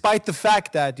 despite the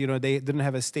fact that they didn't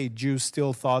have a state, Jews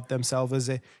still thought themselves as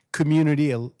a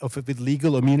community with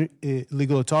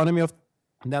legal autonomy of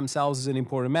themselves is an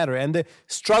important matter. And the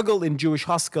struggle in Jewish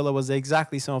Haskalah was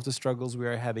exactly some of the struggles we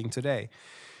are having today.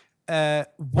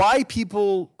 Why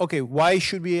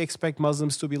should we expect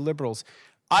Muslims to be liberals?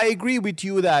 I agree with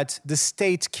you that the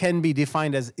state can be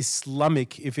defined as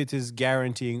Islamic if it is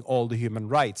guaranteeing all the human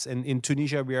rights. And in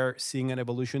Tunisia, we are seeing an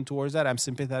evolution towards that. I'm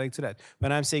sympathetic to that.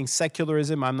 When I'm saying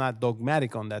secularism, I'm not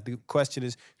dogmatic on that. The question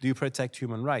is, do you protect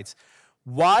human rights?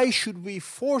 Why should we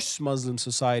force Muslim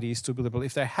societies to be liberal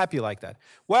if they're happy like that?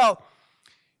 Well,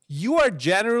 you are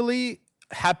generally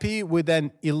happy with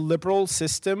an illiberal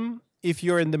system if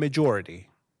you're in the majority.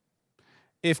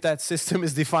 If that system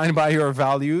is defined by your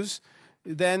values,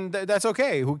 then that's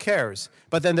okay. Who cares?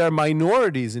 But then there are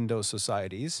minorities in those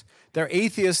societies. There are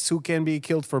atheists who can be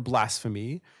killed for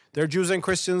blasphemy. There are Jews and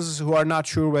Christians who are not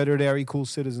sure whether they are equal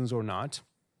citizens or not.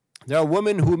 There are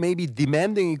women who may be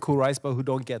demanding equal rights but who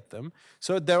don't get them.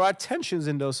 So there are tensions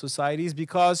in those societies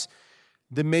because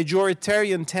the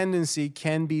majoritarian tendency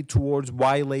can be towards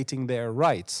violating their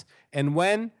rights. And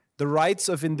when the rights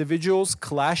of individuals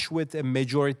clash with a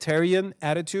majoritarian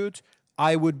attitude,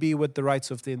 I would be with the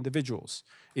rights of the individuals.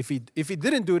 If he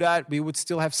didn't do that, we would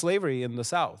still have slavery in the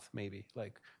South, maybe.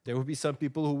 Like, there would be some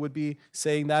people who would be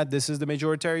saying that this is the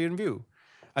majoritarian view.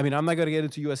 I mean, I'm not going to get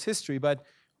into U.S. history, but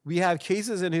we have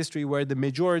cases in history where the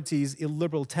majority's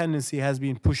illiberal tendency has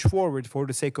been pushed forward for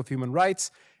the sake of human rights,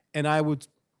 and I would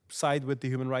side with the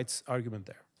human rights argument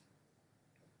there.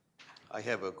 I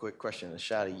have a quick question,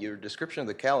 Shadi. Your description of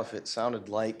the caliphate sounded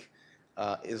like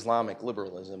Islamic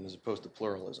liberalism as opposed to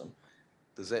pluralism.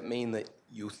 Does that mean that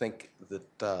you think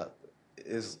that the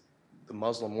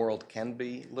Muslim world can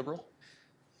be liberal?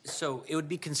 So it would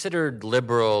be considered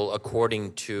liberal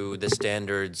according to the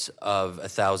standards of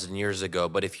 1,000 years ago.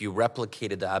 But if you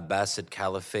replicated the Abbasid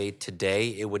Caliphate today,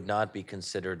 it would not be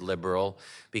considered liberal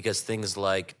because things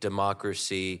like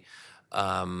democracy,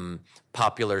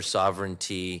 popular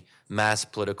sovereignty, mass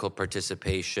political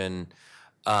participation,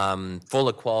 full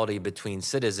equality between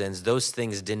citizens, those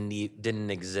things didn't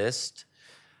exist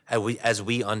as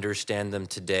we understand them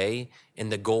today in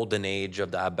the golden age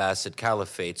of the Abbasid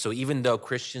Caliphate. So even though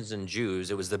Christians and Jews,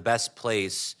 it was the best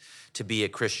place to be a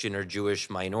Christian or Jewish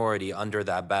minority under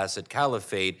the Abbasid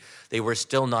Caliphate, they were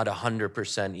still not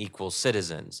 100% equal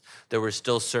citizens. There were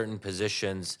still certain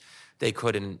positions they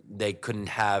couldn't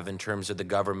have in terms of the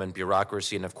government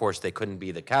bureaucracy, and of course they couldn't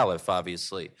be the caliph,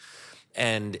 obviously.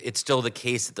 And it's still the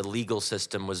case that the legal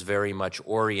system was very much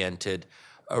oriented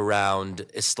around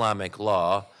Islamic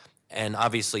law. And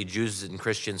obviously Jews and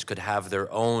Christians could have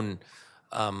their own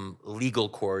legal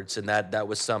courts, and that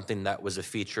was something that was a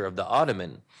feature of the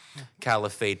Ottoman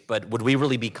Caliphate. But would we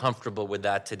really be comfortable with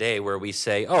that today, where we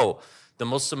say, oh, the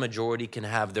Muslim majority can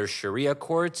have their Sharia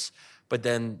courts, but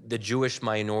then the Jewish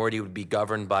minority would be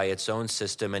governed by its own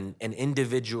system, and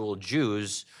individual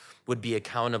Jews would be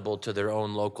accountable to their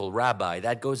own local rabbi?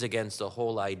 That goes against the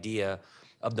whole idea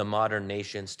of the modern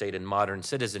nation state and modern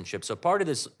citizenship. So part of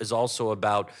this is also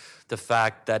about the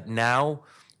fact that now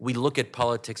we look at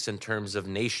politics in terms of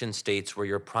nation states where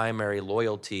your primary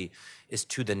loyalty is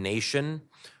to the nation,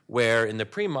 where in the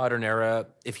pre-modern era,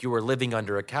 if you were living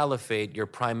under a caliphate, your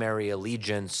primary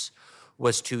allegiance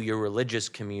was to your religious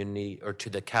community or to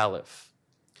the caliph.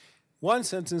 One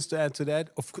sentence to add to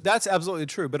that. That's absolutely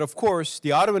true. But of course,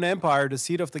 the Ottoman Empire, the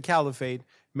seat of the caliphate,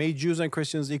 made Jews and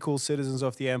Christians equal citizens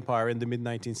of the empire in the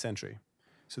mid-19th century.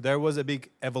 So there was a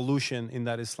big evolution in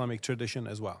that Islamic tradition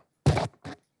as well.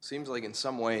 Seems like in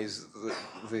some ways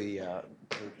the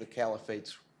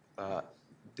caliphates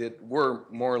were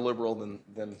more liberal than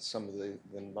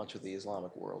much of the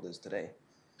Islamic world is today.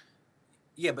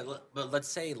 Yeah, but let's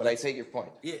say. But I take your point.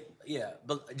 Yeah,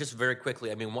 but just very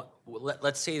quickly, I mean,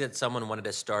 let's say that someone wanted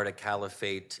to start a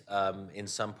caliphate in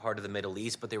some part of the Middle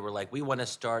East, but they were like, we want to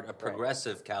start a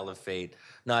progressive caliphate,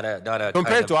 not a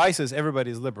Compared to ISIS,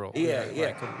 everybody's liberal.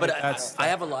 Yeah. But I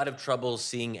have a lot of trouble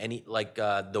seeing any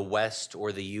the West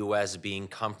or the U.S. being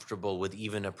comfortable with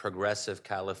even a progressive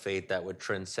caliphate that would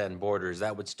transcend borders.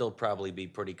 That would still probably be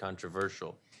pretty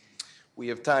controversial. We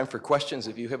have time for questions.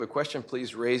 If you have a question,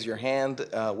 please raise your hand.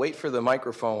 Wait for the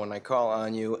microphone when I call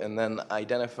on you, and then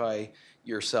identify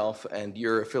yourself and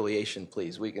your affiliation,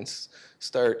 please. We can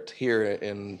start here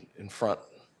in front.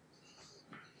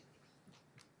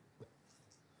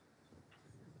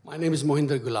 My name is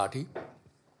Mohinder Gulati.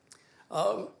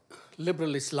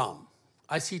 Liberal Islam.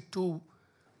 I see two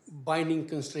binding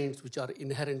constraints which are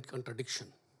inherent contradiction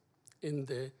in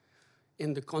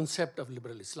the concept of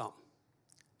liberal Islam.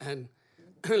 And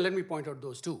let me point out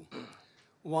those two.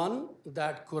 One,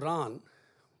 that Quran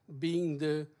being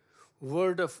the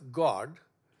word of God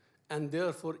and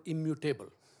therefore immutable.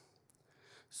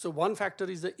 So one factor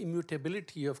is the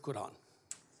immutability of Quran.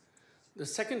 The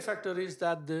second factor is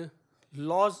that the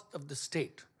laws of the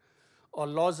state or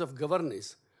laws of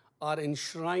governance are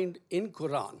enshrined in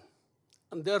Quran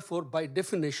and therefore by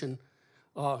definition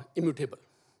immutable.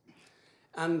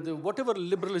 And whatever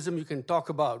liberalism you can talk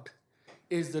about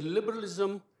is the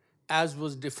liberalism as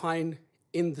was defined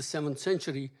in the 7th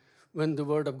century when the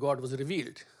word of God was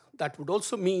revealed. That would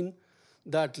also mean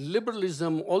that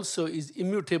liberalism also is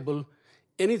immutable,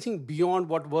 anything beyond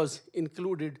what was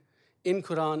included in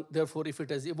Quran. Therefore, if it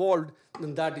has evolved,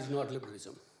 then that is not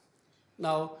liberalism.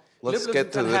 Now, let's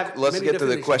get to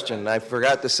the question. I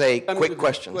forgot to say quick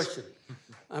questions.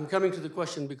 I'm coming to the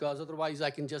question because otherwise I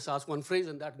can just ask one phrase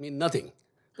and that means nothing.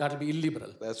 That'll be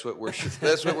illiberal. That's what we're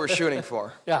shooting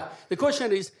for. Yeah. The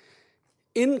question is,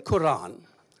 in Quran,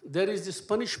 there is this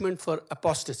punishment for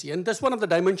apostasy, and that's one of the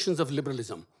dimensions of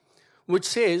liberalism, which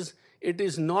says it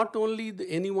is not only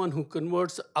anyone who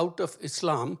converts out of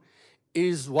Islam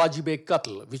is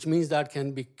wajib-e-qatl, which means that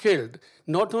can be killed.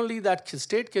 Not only that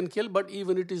state can kill, but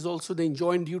even it is also the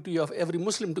enjoined duty of every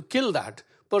Muslim to kill that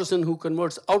person who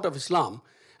converts out of Islam.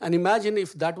 And imagine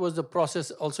if that was the process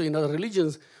also in other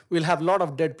religions, we'll have a lot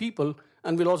of dead people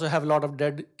and we'll also have a lot of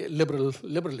dead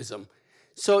liberalism.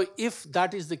 So if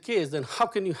that is the case, then how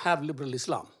can you have liberal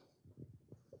Islam?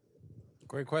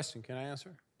 Great question. Can I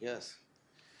answer? Yes.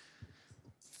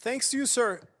 Thanks to you,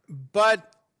 sir.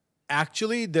 But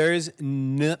actually, there is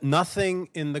nothing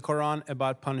in the Quran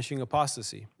about punishing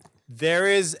apostasy. There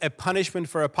is a punishment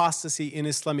for apostasy in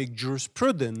Islamic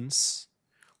jurisprudence,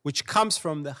 which comes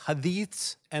from the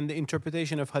hadiths and the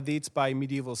interpretation of hadiths by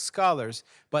medieval scholars.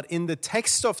 But in the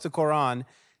text of the Quran,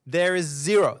 there is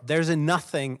zero. There's a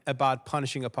nothing about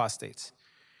punishing apostates.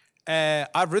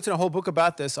 I've written a whole book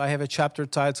about this. I have a chapter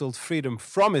titled Freedom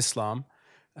from Islam.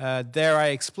 There I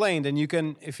explained, and you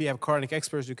can, if you have Quranic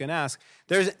experts, you can ask,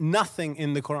 there's nothing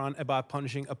in the Quran about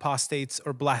punishing apostates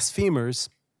or blasphemers.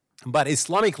 But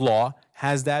Islamic law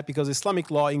has that because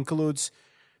Islamic law includes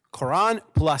Quran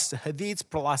plus the hadiths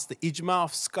plus the ijma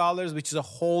of scholars, which is a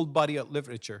whole body of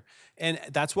literature. And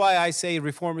that's why I say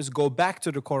reformers go back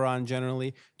to the Quran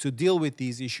generally to deal with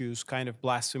these issues, kind of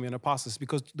blasphemy and apostasy,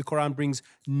 because the Quran brings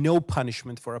no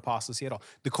punishment for apostasy at all.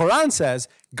 The Quran says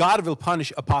God will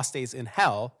punish apostates in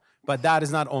hell, but that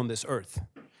is not on this earth.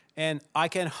 And I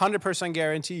can 100%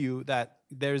 guarantee you that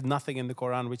there is nothing in the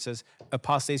Quran which says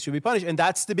apostates should be punished. And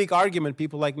that's the big argument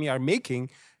people like me are making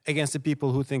against the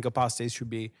people who think apostates should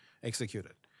be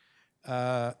executed.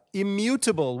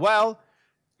 Immutable. Well,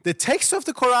 the text of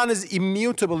the Quran is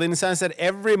immutable in the sense that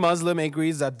every Muslim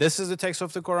agrees that this is the text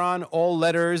of the Quran, all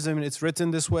letters, and it's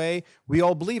written this way. We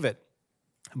all believe it.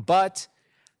 But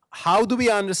how do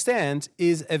we understand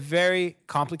is a very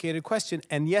complicated question.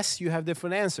 And yes, you have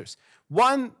different answers.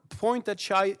 One point that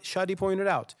Shadi pointed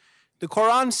out, the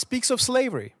Quran speaks of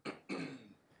slavery.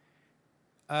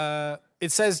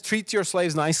 it says treat your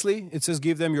slaves nicely. It says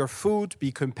give them your food,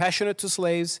 be compassionate to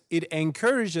slaves. It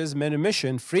encourages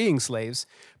manumission, freeing slaves,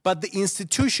 but the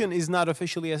institution is not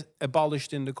officially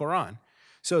abolished in the Quran.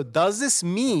 So does this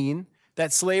mean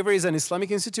that slavery is an Islamic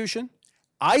institution?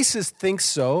 ISIS thinks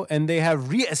so, and they have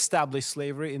re-established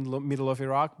slavery in the middle of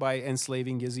Iraq by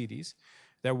enslaving Yazidis.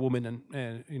 They're women,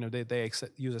 and they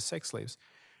use as sex slaves.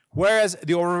 Whereas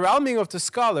the overwhelming of the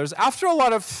scholars, after a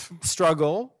lot of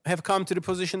struggle, have come to the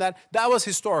position that that was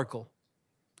historical.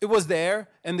 It was there,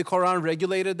 and the Quran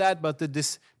regulated that, but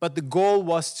the goal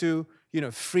was to,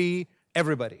 free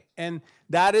everybody. And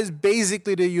that is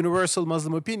basically the universal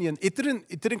Muslim opinion. It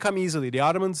didn't come easily. The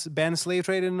Ottomans banned slave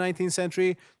trade in the 19th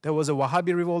century. There was a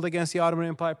Wahhabi revolt against the Ottoman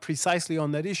Empire precisely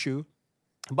on that issue.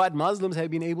 But Muslims have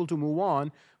been able to move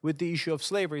on with the issue of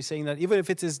slavery, saying that even if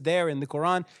it is there in the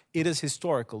Quran, it is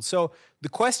historical. So the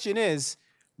question is,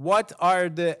 what are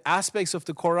the aspects of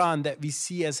the Quran that we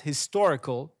see as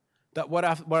historical? What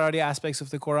are the aspects of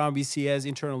the Quran we see as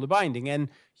internally binding? And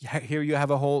here you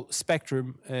have a whole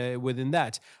spectrum within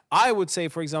that. I would say,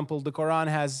 for example, the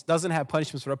Quran doesn't have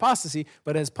punishments for apostasy,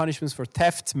 but it has punishments for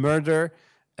theft, murder,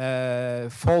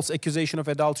 false accusation of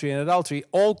adultery and adultery,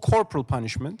 all corporal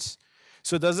punishments.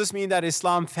 So does this mean that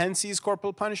Islam fancies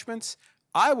corporal punishments?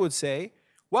 I would say,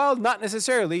 well, not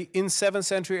necessarily. In 7th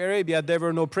century Arabia, there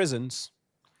were no prisons.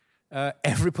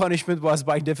 Every punishment was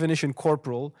by definition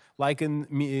corporal, like in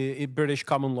British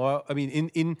common law. I mean,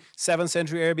 in 7th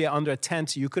century Arabia, under a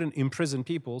tent, you couldn't imprison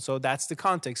people. So that's the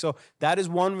context. So that is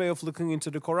one way of looking into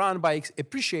the Quran, by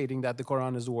appreciating that the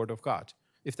Quran is the word of God,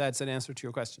 if that's an answer to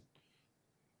your question.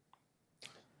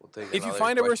 If you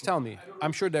find a verse, tell me.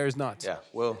 I'm sure there is not. Yeah,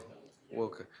 we'll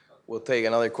take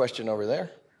another question over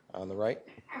there on the right.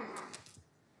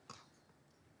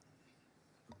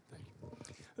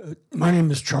 My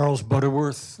name is Charles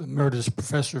Butterworth, emeritus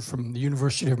professor from the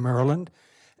University of Maryland,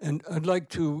 and I'd like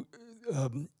to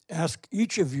ask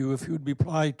each of you if you would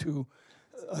reply to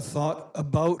a thought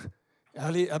about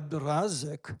Ali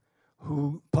Abdul-Razik,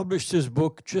 who published his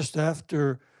book just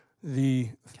after the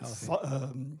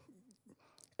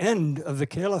end of the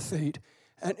Caliphate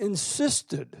and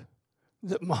insisted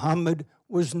that Muhammad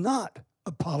was not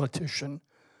a politician,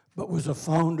 but was a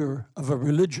founder of a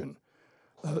religion.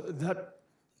 That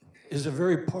is a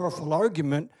very powerful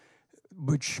argument,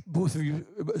 which both of you,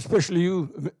 especially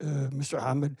you, Mr.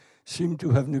 Ahmed, seem to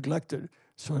have neglected.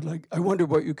 So I wonder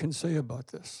what you can say about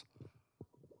this.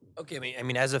 Okay, I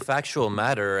mean, as a factual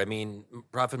matter,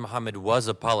 Prophet Muhammad was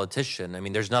a politician.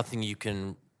 There's nothing you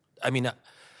can,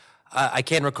 I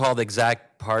can't recall the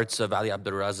exact parts of Ali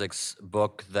Abdul-Razik's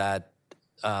book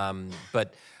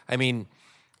but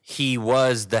he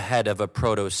was the head of a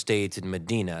proto-state in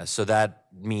Medina, so that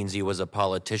means he was a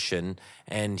politician,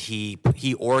 and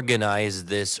he organized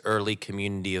this early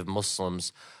community of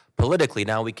Muslims politically.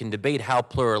 Now, we can debate how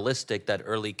pluralistic that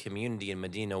early community in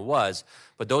Medina was,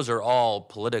 but those are all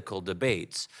political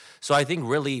debates. So I think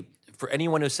really, for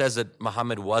anyone who says that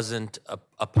Muhammad wasn't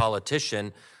a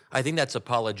politician, I think that's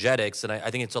apologetics, and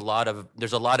I think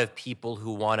there's a lot of people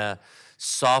who want to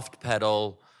soft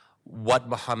pedal what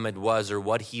Muhammad was or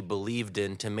what he believed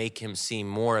in to make him seem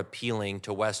more appealing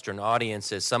to Western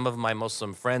audiences. Some of my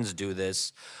Muslim friends do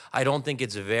this. I don't think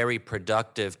it's very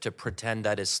productive to pretend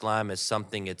that Islam is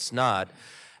something it's not.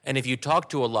 And if you talk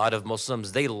to a lot of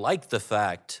Muslims, they like the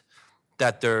fact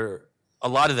that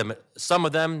some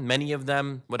of them, many of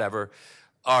them, whatever,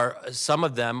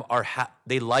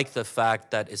 they like the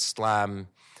fact that Islam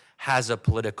has a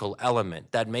political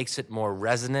element that makes it more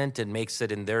resonant and makes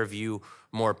it, in their view,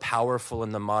 more powerful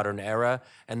in the modern era.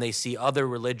 And they see other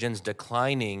religions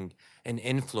declining in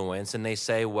influence, and they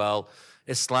say, well,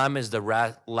 Islam is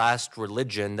the last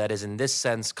religion that is, in this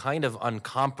sense, kind of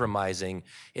uncompromising.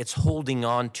 It's holding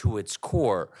on to its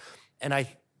core. And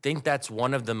I think that's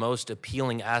one of the most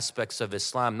appealing aspects of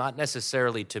Islam, not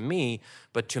necessarily to me,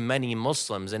 but to many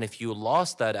Muslims. And if you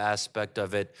lost that aspect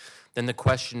of it, then the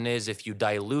question is, if you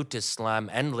dilute Islam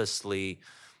endlessly,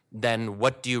 then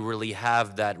what do you really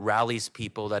have that rallies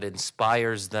people, that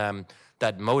inspires them,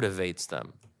 that motivates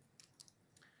them?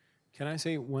 Can I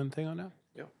say one thing on that?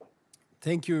 Yeah.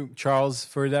 Thank you, Charles,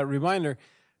 for that reminder.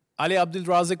 Ali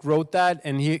Abdul-Razik wrote that,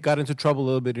 and he got into trouble a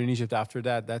little bit in Egypt after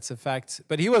that. That's a fact.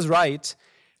 But he was right.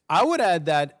 I would add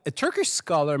that a Turkish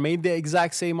scholar made the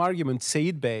exact same argument,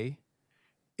 Said Bey,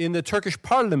 in the Turkish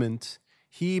parliament.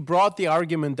 He brought the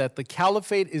argument that the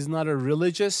caliphate is not a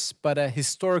religious, but a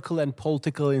historical and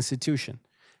political institution.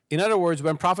 In other words,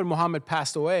 when Prophet Muhammad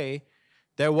passed away,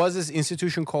 there was this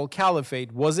institution called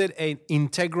caliphate. Was it an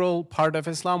integral part of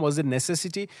Islam? Was it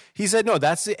necessity? He said, no,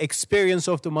 that's the experience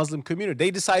of the Muslim community.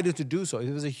 They decided to do so.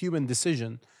 It was a human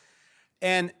decision.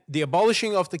 And the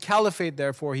abolishing of the caliphate,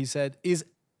 therefore, he said, is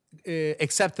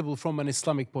acceptable from an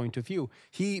Islamic point of view.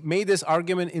 He made this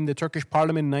argument in the Turkish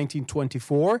parliament in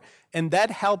 1924, and that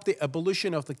helped the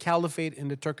abolition of the caliphate in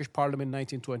the Turkish parliament in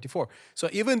 1924. So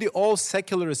even the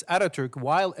all-secularist Ataturk,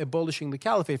 while abolishing the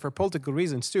caliphate for political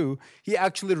reasons too, he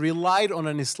actually relied on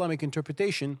an Islamic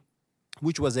interpretation,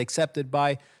 which was accepted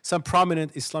by some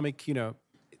prominent Islamic,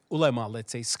 ulama,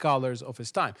 let's say, scholars of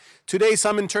his time. Today,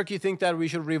 some in Turkey think that we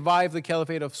should revive the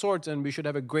caliphate of sorts and we should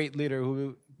have a great leader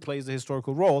who plays the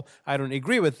historical role. I don't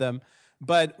agree with them.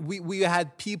 But we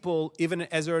had people, even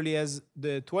as early as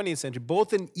the 20th century,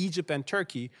 both in Egypt and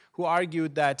Turkey, who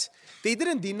argued that they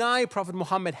didn't deny Prophet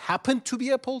Muhammad happened to be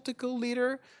a political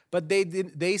leader, but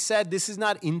they said this is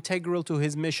not integral to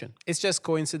his mission. It's just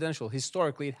coincidental.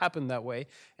 Historically, it happened that way.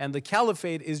 And the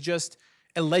caliphate is just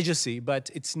a legacy, but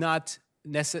it's not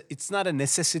a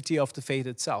necessity of the faith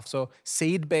itself. So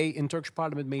Said Bey in Turkish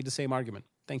parliament made the same argument.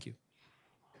 Thank you.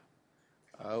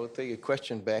 I will take a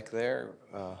question back there.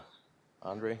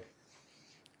 Andre?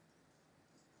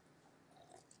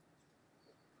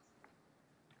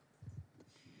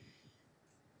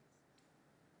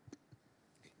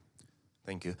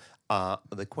 Thank you.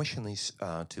 The question is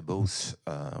to both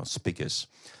speakers.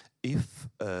 If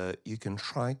you can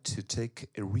try to take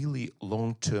a really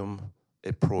long-term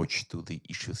approach to the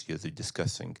issues you're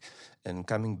discussing, and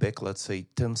coming back, let's say,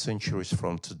 10 centuries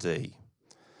from today,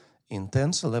 in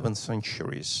 10th, 11th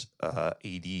centuries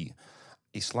AD,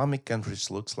 Islamic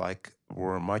countries looks like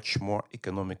were much more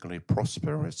economically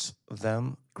prosperous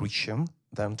than Christian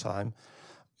than time,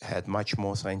 had much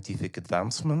more scientific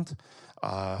advancement,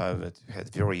 had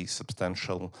very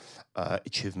substantial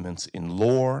achievements in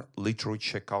law,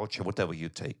 literature, culture, whatever you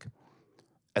take.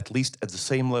 At least at the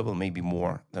same level, maybe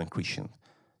more than Christian.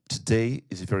 Today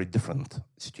is a very different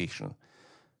situation.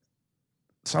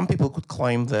 Some people could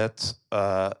claim that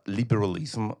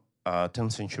liberalism 10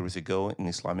 centuries ago in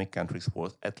Islamic countries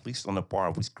was at least on a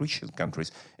par with Christian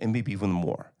countries, and maybe even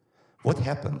more. What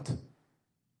happened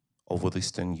over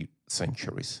these 10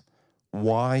 centuries?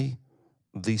 Why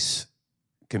this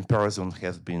comparison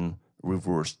has been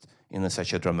reversed in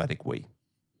such a dramatic way?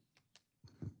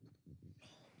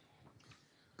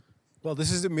 Well,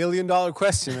 this is the million-dollar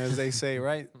question, as they say,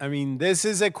 right? I mean, this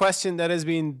is a question that has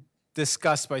been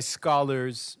discussed by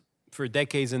scholars for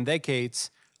decades and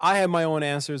decades. I have my own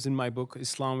answers in my book,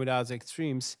 Islam Without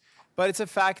Extremes. But it's a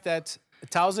fact that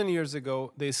 1,000 years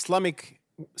ago, the Islamic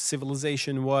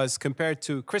civilization was, compared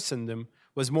to Christendom,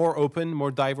 was more open,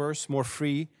 more diverse, more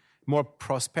free, more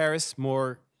prosperous,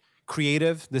 more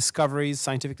creative discoveries,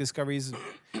 scientific discoveries,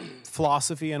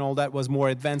 philosophy and all that was more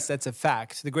advanced. That's a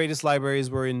fact. The greatest libraries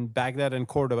were in Baghdad and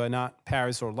Cordoba, not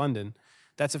Paris or London.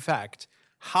 That's a fact.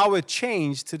 How it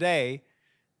changed today,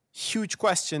 huge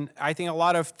question. I think a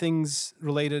lot of things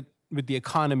related with the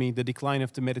economy, the decline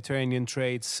of the Mediterranean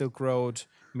trade, Silk Road,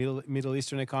 Middle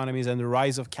Eastern economies, and the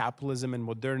rise of capitalism and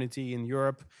modernity in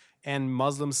Europe, and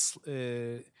Muslims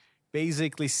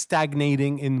basically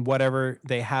stagnating in whatever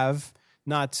they have,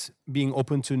 not being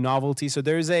open to novelty. So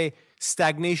there is a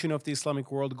stagnation of the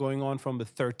Islamic world going on from the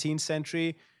 13th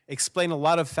century. Explain a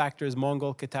lot of factors,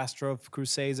 Mongol catastrophe,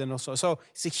 Crusades, and also. So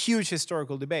it's a huge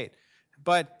historical debate.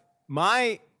 But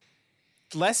my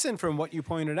lesson from what you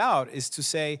pointed out is to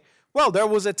say, well, there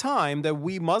was a time that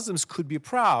we Muslims could be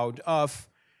proud of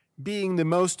being the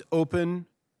most open,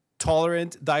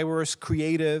 tolerant, diverse,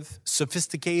 creative,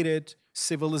 sophisticated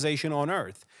civilization on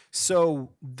earth. So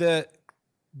the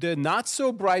not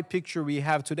so bright picture we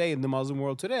have today in the Muslim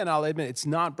world today, and I'll admit it's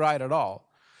not bright at all,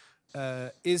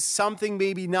 is something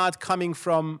maybe not coming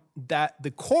from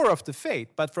the core of the faith,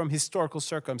 but from historical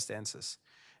circumstances.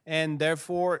 And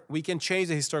therefore, we can change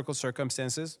the historical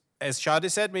circumstances. As Shadi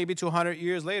said, maybe 200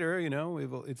 years later,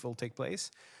 it will take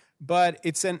place. But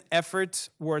it's an effort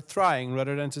worth trying,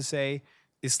 rather than to say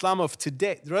Islam of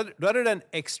today, rather than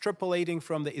extrapolating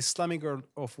from the Islamic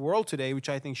of world today, which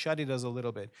I think Shadi does a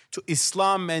little bit, to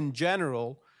Islam in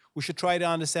general, we should try to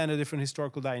understand the different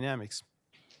historical dynamics.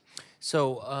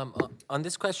 So on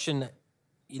this question,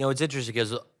 it's interesting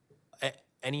because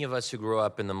any of us who grew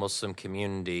up in the Muslim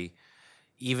community,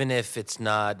 even if it's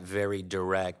not very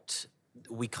direct,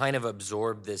 we kind of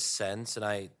absorb this sense.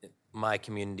 And my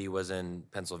community was in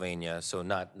Pennsylvania, so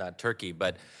not Turkey,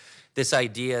 but this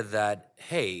idea that,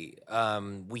 hey,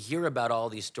 we hear about all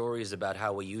these stories about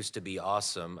how we used to be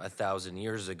awesome 1,000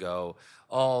 years ago,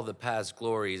 all the past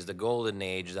glories, the Golden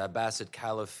Age, the Abbasid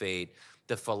Caliphate,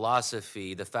 the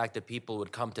philosophy, the fact that people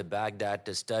would come to Baghdad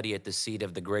to study at the seat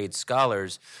of the great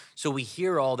scholars. So we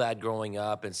hear all that growing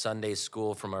up in Sunday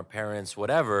school from our parents,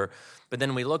 whatever, but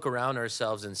then we look around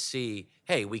ourselves and see,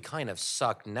 hey, we kind of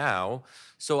suck now.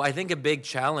 So I think a big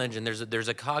challenge, and there's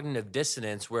a cognitive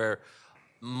dissonance where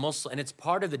and it's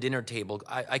part of the dinner table.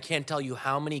 I can't tell you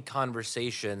how many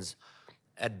conversations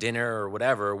at dinner or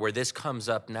whatever where this comes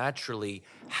up naturally.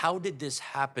 How did this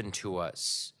happen to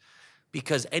us?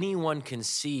 Because anyone can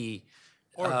see.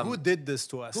 Or who did this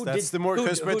to us? who That's did- the more who- who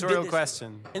did conspiratorial this? question.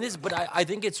 And this, but I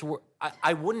think it's.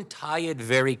 I wouldn't tie it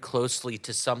very closely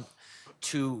to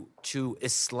to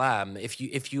Islam.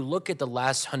 If you look at the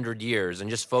last 100 years and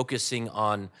just focusing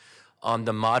on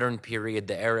the modern period,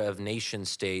 the era of nation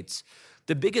states,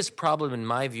 the biggest problem in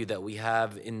my view that we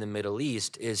have in the Middle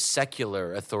East is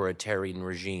secular authoritarian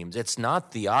regimes. It's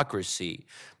not theocracy.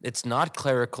 It's not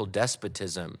clerical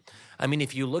despotism. I mean,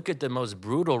 if you look at the most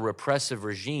brutal repressive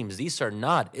regimes, these are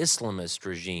not Islamist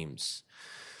regimes.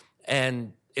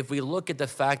 And if we look at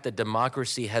the fact that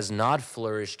democracy has not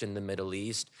flourished in the Middle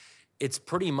East, it's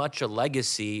pretty much a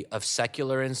legacy of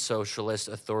secular and socialist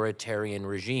authoritarian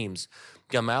regimes.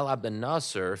 Gamal Abdel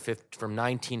Nasser, from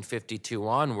 1952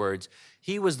 onwards,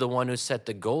 he was the one who set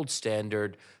the gold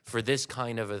standard for this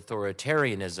kind of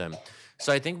authoritarianism.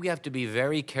 So I think we have to be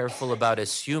very careful about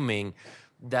assuming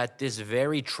that this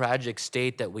very tragic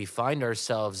state that we find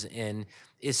ourselves in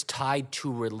is tied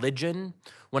to religion,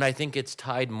 when I think it's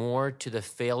tied more to the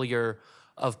failure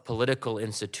of political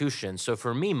institutions. So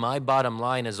for me, my bottom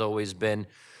line has always been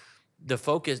the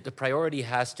priority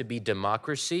has to be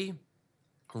democracy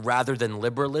rather than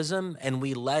liberalism, and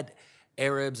we let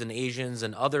Arabs and Asians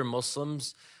and other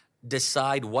Muslims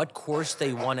decide what course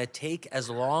they want to take as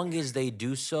long as they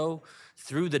do so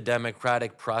through the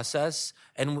democratic process.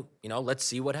 And, let's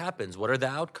see what happens. What are the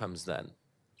outcomes then?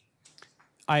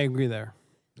 I agree there.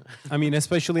 I mean,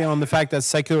 especially on the fact that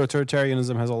secular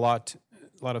authoritarianism has a lot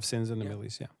of sins in the Middle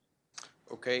East, yeah.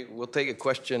 Okay, we'll take a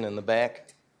question in the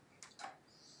back.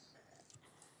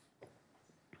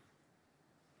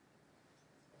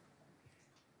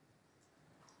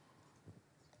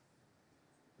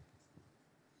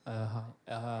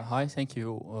 Hi, thank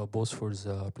you both for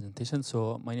the presentation.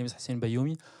 So my name is Hussein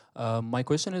Bayoumi. My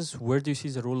question is, where do you see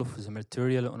the role of the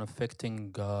material on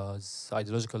affecting the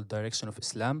ideological direction of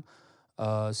Islam?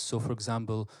 So for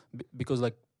example, because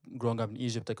like growing up in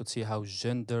Egypt, I could see how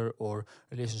gender or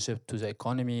relationship to the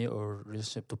economy or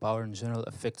relationship to power in general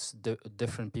affects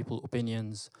different people's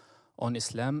opinions on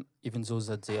Islam, even those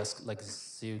that they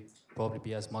probably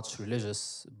be as much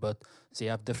religious, but they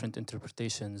have different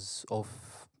interpretations of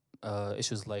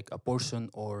issues like abortion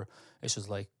or issues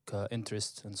like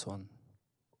interest and so on.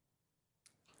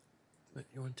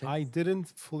 I didn't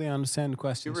fully understand the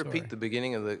question. Could you repeat the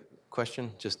beginning of the question?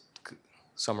 Just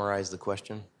summarize the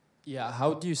question. Yeah,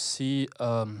 how do you see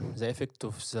the effect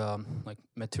of the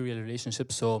material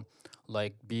relationship? So,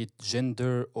 be it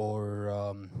gender or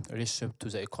relationship to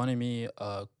the economy,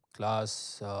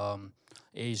 class,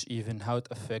 age, even how it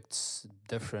affects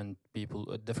different people,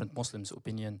 different Muslims'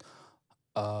 opinion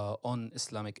on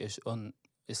on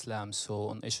Islam. So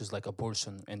on issues like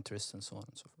abortion, interest, and so on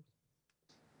and so forth.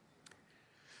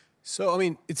 So, I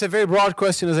mean, it's a very broad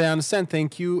question, as I understand.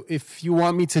 Thank you. If you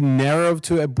want me to narrow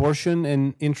to abortion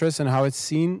and interest and how it's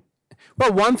seen,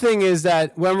 well, one thing is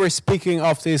that when we're speaking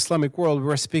of the Islamic world,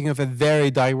 we're speaking of a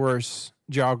very diverse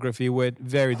geography with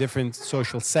very different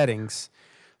social settings.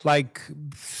 Like,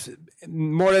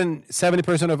 more than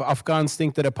 70% of Afghans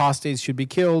think that apostates should be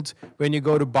killed. When you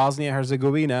go to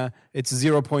Bosnia-Herzegovina, it's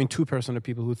 0.2% of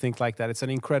people who think like that. It's an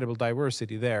incredible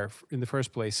diversity there in the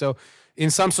first place. So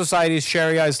in some societies,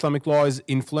 Sharia, Islamic law is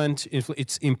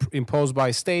it's imposed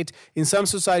by state. In some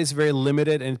societies, very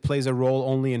limited, and it plays a role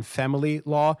only in family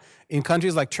law. In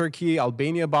countries like Turkey,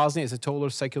 Albania, Bosnia, it's a total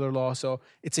secular law. So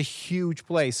it's a huge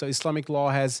place. So Islamic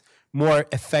law has more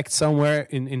effect somewhere.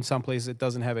 In some places, it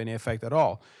doesn't have any effect at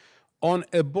all. On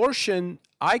abortion,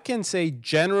 I can say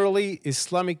generally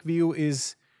Islamic view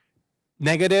is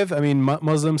negative. I mean,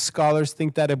 Muslim scholars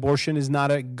think that abortion is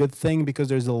not a good thing because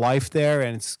there's a life there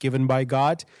and it's given by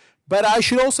God. But I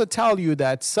should also tell you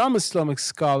that some Islamic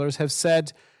scholars have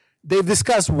said, they've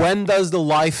discussed when does the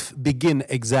life begin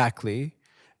exactly.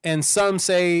 And some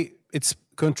say it's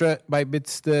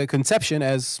the conception,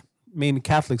 as mainly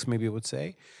Catholics maybe would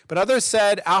say. But others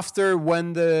said after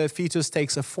when the fetus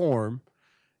takes a form.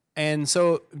 And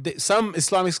so some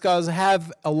Islamic scholars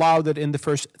have allowed it in the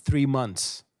first 3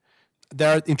 months.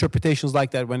 There are interpretations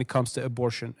like that when it comes to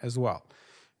abortion as well.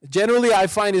 Generally, I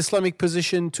find Islamic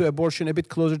position to abortion a bit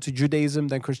closer to Judaism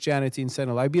than Christianity in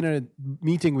general. I've been in a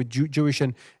meeting with Jewish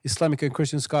and Islamic and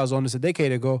Christian scholars almost a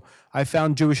decade ago. I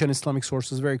found Jewish and Islamic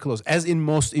sources very close, as in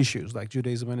most issues like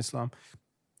Judaism and Islam.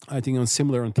 I think on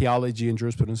similar on theology and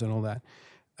jurisprudence and all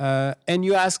that. And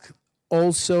you ask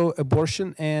also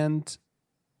abortion and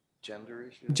Gender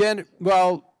issues?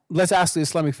 Well, let's ask the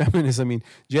Islamic feminists. I mean,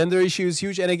 gender issue is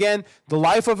huge. And again, the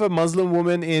life of a Muslim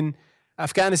woman in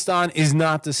Afghanistan is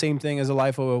not the same thing as the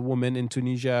life of a woman in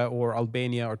Tunisia or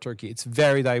Albania or Turkey. It's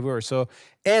very diverse. So,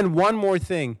 and one more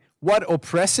thing, what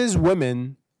oppresses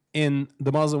women in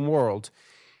the Muslim world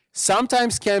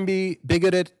sometimes can be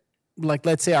bigoted, like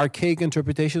let's say archaic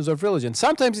interpretations of religion.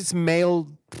 Sometimes it's male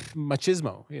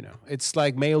machismo, it's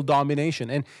like male domination.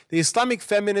 And the Islamic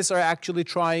feminists are actually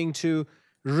trying to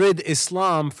rid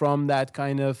Islam from that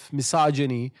kind of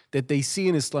misogyny that they see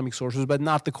in Islamic sources, but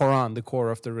not the Quran, the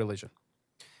core of the religion.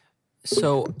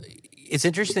 So it's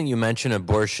interesting you mention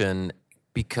abortion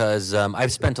because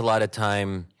I've spent a lot of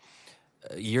time,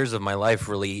 years of my life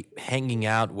really hanging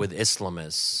out with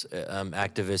Islamists,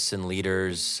 activists and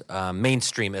leaders,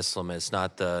 mainstream Islamists,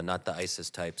 not the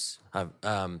ISIS types.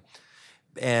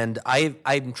 And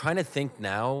I'm trying to think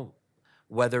now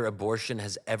whether abortion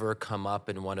has ever come up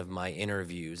in one of my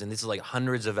interviews. And this is like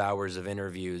hundreds of hours of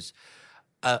interviews.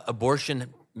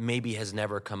 Abortion maybe has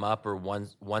never come up or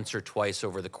once or twice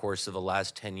over the course of the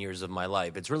last 10 years of my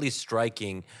life. It's really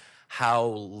striking how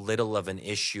little of an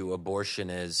issue abortion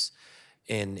is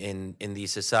in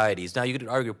these societies. Now, you could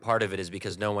argue part of it is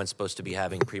because no one's supposed to be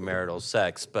having premarital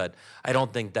sex, but I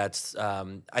don't think that's,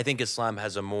 I think Islam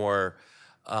has a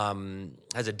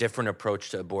different approach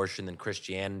to abortion than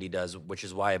Christianity does, which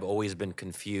is why I've always been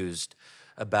confused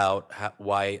about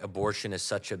why abortion is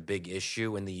such a big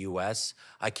issue in the U.S.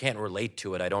 I can't relate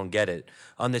to it. I don't get it.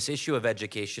 On this issue of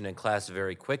education and class,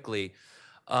 very quickly,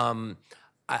 I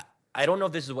don't know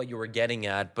if this is what you were getting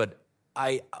at, but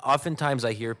oftentimes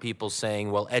I hear people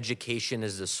saying, well, education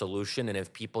is the solution, and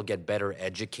if people get better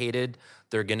educated,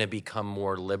 they're going to become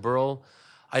more liberal.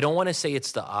 I don't want to say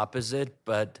it's the opposite,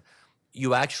 but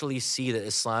you actually see the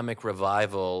Islamic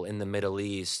revival in the Middle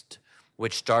East,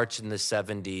 which starts in the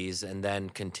 70s and then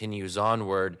continues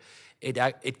onward.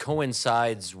 It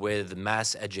coincides with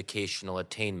mass educational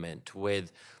attainment,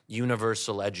 with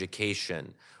universal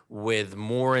education, with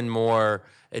more and more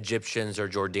Egyptians or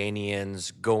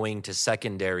Jordanians going to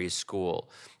secondary school.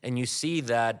 And you see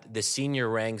that the senior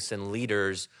ranks and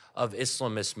leaders of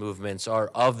Islamist movements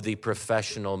are of the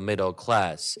professional middle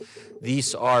class.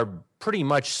 These are pretty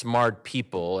much smart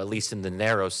people, at least in the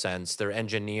narrow sense. They're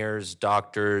engineers,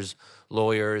 doctors,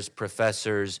 lawyers,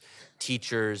 professors,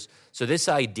 teachers. So this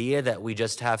idea that we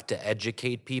just have to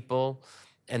educate people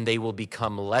and they will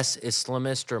become less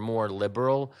Islamist or more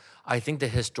liberal, I think the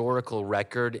historical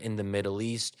record in the Middle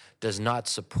East does not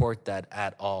support that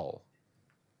at all.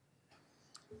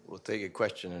 We'll take a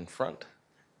question in front.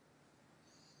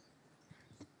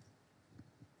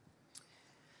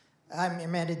 I'm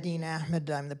Imaduddin Ahmed.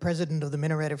 I'm the president of the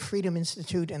Minaret of Freedom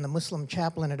Institute and the Muslim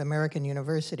chaplain at American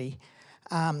University.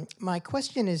 My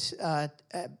question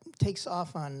takes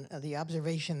off on the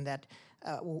observation that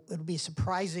it would be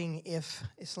surprising if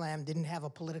Islam didn't have a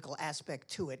political aspect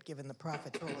to it, given the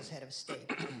Prophet's role as head of state.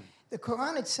 The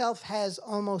Quran itself has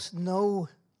almost no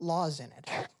laws in it,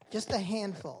 just a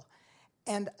handful.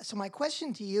 And so my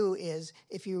question to you is,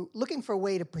 if you're looking for a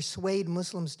way to persuade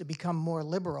Muslims to become more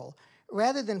liberal,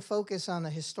 rather than focus on the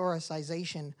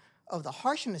historicization of the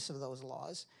harshness of those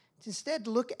laws, instead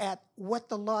look at what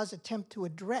the laws attempt to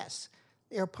address.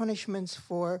 There are punishments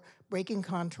for breaking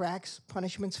contracts,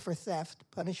 punishments for theft,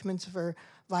 punishments for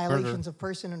violations of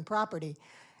person and property.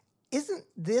 Isn't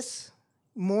this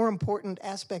more important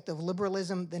aspect of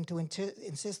liberalism than to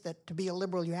insist that to be a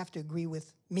liberal you have to agree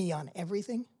with me on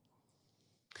everything?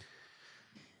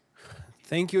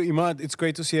 Thank you, Imad. It's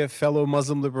great to see a fellow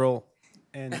Muslim liberal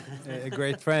and a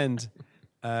great friend.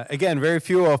 Again, very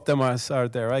few of them are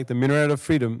there, right? The Minaret of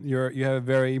Freedom. You have a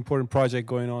very important project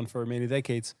going on for many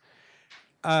decades.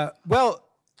 Well,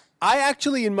 I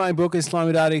actually, in my book, Islam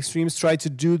Without Extremes, try to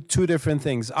do two different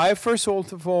things. I first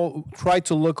of all try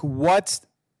to look what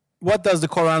does the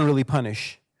Quran really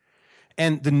punish?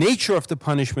 And the nature of the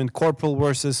punishment, corporal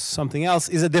versus something else,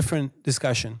 is a different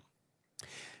discussion.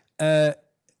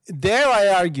 There I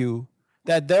argue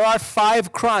that there are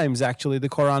 5 crimes, actually, the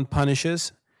Quran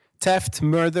punishes: theft,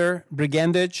 murder,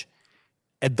 brigandage,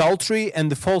 adultery,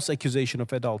 and the false accusation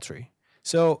of adultery.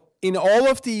 So in all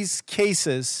of these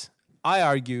cases, I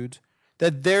argued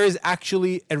that there is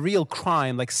actually a real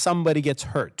crime, like somebody gets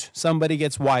hurt, somebody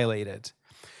gets violated.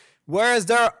 Whereas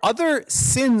there are other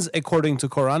sins according to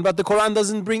Quran, but the Quran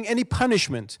doesn't bring any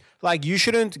punishment. Like you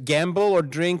shouldn't gamble or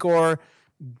drink or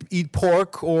eat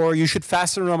pork, or you should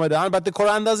fast in Ramadan, but the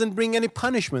Quran doesn't bring any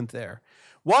punishment there.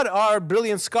 What our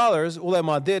brilliant scholars,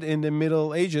 ulama, did in the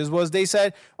Middle Ages was they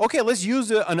said, okay, let's use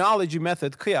the analogy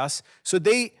method, qiyas. So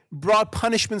they brought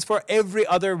punishments for every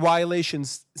other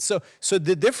violations. So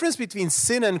the difference between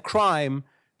sin and crime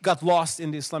got lost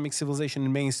in the Islamic civilization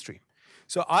in mainstream.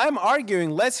 So I'm arguing,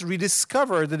 let's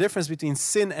rediscover the difference between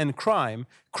sin and crime.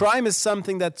 Crime is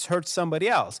something that hurts somebody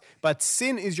else, but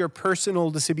sin is your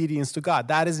personal disobedience to God.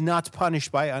 That is not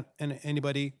punished by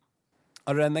anybody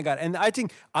other than God. And I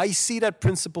think I see that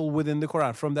principle within the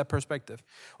Quran from that perspective.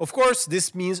 Of course,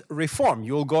 this means reform.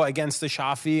 You'll go against the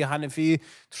Shafi, Hanafi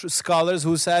scholars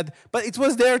who said, but it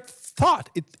was their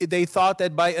thought. They thought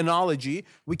that by analogy,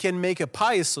 we can make a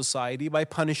pious society by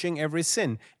punishing every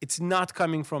sin. It's not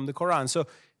coming from the Quran. So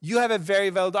you have a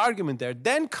very valid argument there.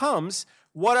 Then comes,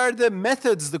 what are the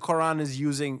methods the Quran is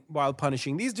using while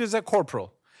punishing? These are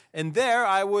corporal. And there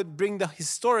I would bring the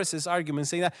historicist argument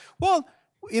saying that, well,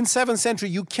 in 7th century,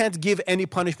 you can't give any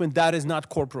punishment that is not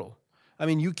corporal. I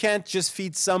mean, you can't just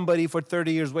feed somebody for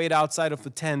 30 years, wait outside of the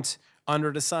tent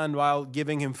under the sun while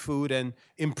giving him food and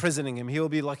imprisoning him. He'll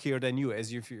be luckier than you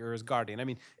as if you're his guardian. I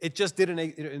mean, it just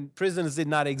didn't, prisons did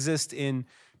not exist in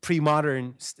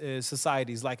pre-modern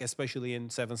societies, like especially in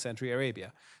 7th century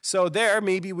Arabia. So there,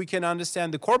 maybe we can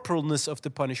understand the corporalness of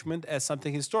the punishment as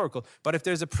something historical. But if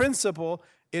there's a principle,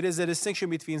 it is a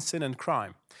distinction between sin and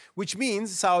crime, which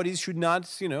means Saudis should not,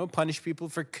 punish people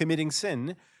for committing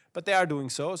sin, but they are doing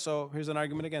so. So here's an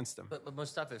argument against them. But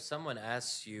Mustafa, if someone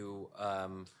asks you,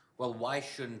 well, why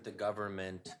shouldn't the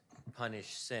government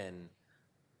punish sin?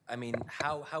 I mean,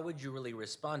 how would you really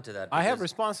respond to that? I have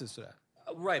responses to that.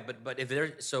 Right, but if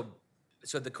there, so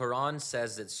the Quran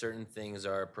says that certain things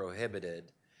are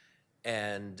prohibited,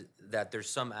 and that there's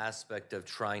some aspect of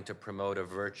trying to promote a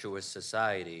virtuous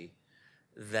society,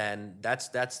 then that's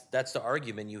the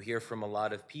argument you hear from a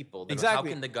lot of people. Exactly.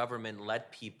 How can the government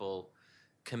let people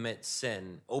commit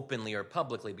sin openly or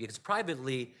publicly? Because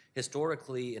privately,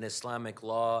 historically, in Islamic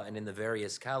law and in the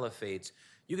various caliphates,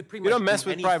 you could pretty much don't mess do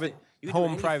with anything, private you could home do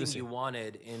anything privacy you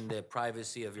wanted in the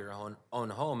privacy of your own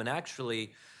home. And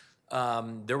actually,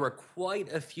 there were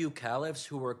quite a few caliphs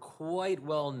who were quite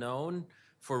well known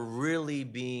for really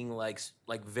being like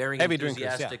very heavy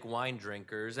enthusiastic drinkers, wine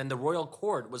drinkers, and the royal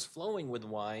court was flowing with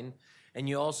wine. And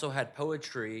you also had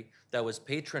poetry that was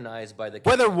patronized by the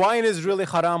whether wine is really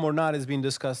haram or not is being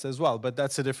discussed as well, but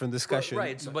that's a different discussion.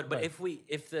 Right. So, but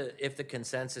if the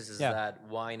consensus is that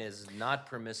wine is not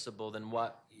permissible, then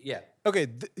what? Yeah. Okay,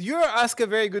 you ask a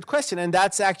very good question, and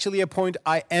that's actually a point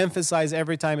I emphasize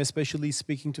every time, especially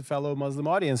speaking to fellow Muslim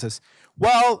audiences.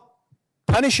 Well,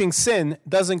 punishing sin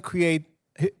doesn't create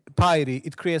piety;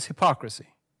 it creates hypocrisy.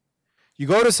 You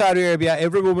go to Saudi Arabia,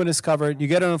 every woman is covered. You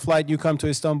get on a flight, you come to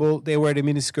Istanbul, they wear the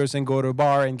miniskirts and go to a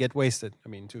bar and get wasted.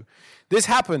 This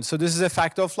happens, so this is a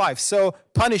fact of life. So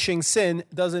punishing sin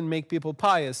doesn't make people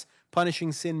pious.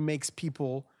 Punishing sin makes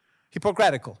people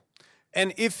hypocritical.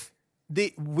 And if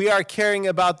we are caring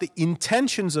about the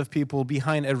intentions of people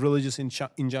behind a religious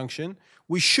injunction,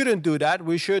 we shouldn't do that.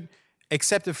 We should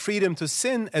accept the freedom to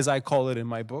sin, as I call it in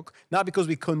my book, not because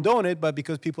we condone it, but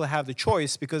because people have the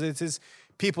choice, because it is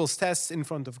people's tests in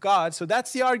front of God. So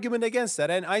that's the argument against that.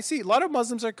 And I see a lot of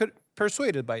Muslims are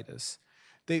persuaded by this.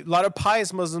 A lot of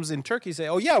pious Muslims in Turkey say,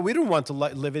 oh yeah, we don't want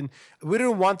to we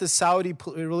don't want the Saudi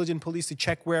religion police to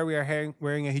check where we are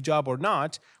wearing a hijab or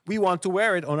not. We want to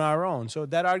wear it on our own. So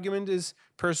that argument is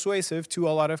persuasive to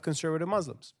a lot of conservative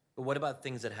Muslims. But what about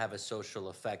things that have a social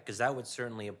effect? Because that would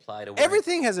certainly apply to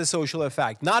everything has a social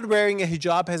effect. Not wearing a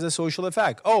hijab has a social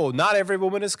effect. Oh, not every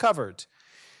woman is covered.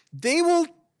 They will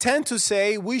tend to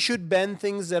say we should ban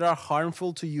things that are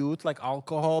harmful to youth, like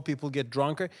alcohol, people get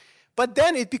drunker. But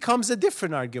then it becomes a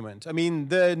different argument. I mean,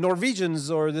 the Norwegians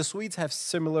or the Swedes have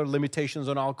similar limitations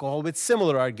on alcohol with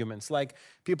similar arguments, like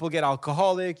people get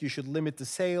alcoholic, you should limit the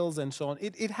sales and so on.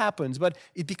 It happens, but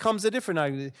it becomes a different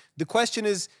argument. The question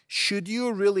is, should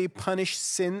you really punish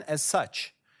sin as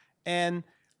such? And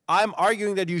I'm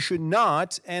arguing that you should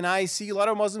not, and I see a lot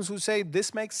of Muslims who say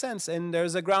this makes sense and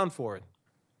there's a ground for it.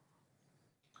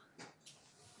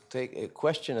 Take a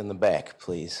question in the back,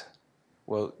 please.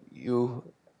 Well,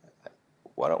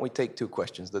 why don't we take two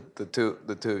questions? The two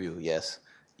of you, yes,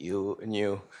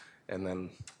 you, and then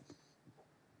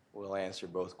we'll answer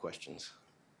both questions.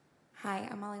 Hi,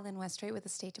 I'm Molly Lynn Westray with the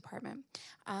State Department.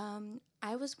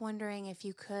 I was wondering if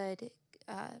you could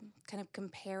kind of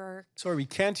compare. Sorry, we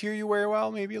can't hear you very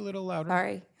well. Maybe a little louder.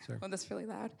 Sorry. Sorry. Oh, that's really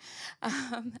loud.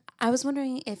 I was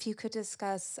wondering if you could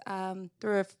discuss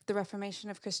the Reformation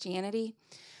of Christianity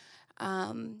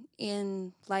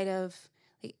in light of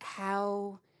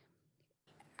how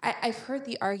I've heard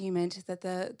the argument that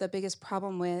the biggest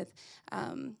problem with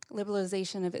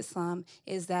liberalization of Islam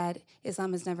is that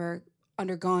Islam has never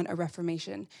undergone a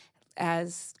reformation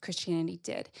as Christianity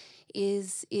did.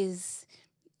 Is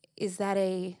that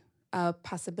a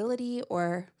possibility,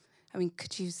 or I mean,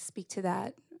 could you speak to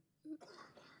that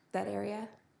area?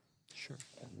 Sure.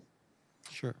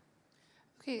 Sure.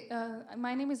 Okay,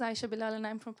 my name is Aisha Bilal and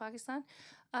I'm from Pakistan.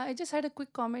 I just had a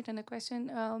quick comment and a question.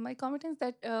 My comment is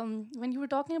that when you were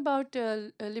talking about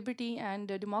liberty and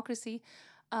democracy,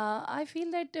 I feel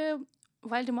that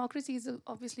while democracy is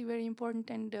obviously very important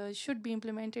and should be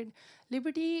implemented,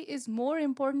 liberty is more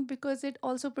important because it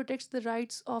also protects the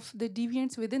rights of the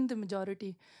deviants within the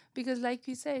majority. Because like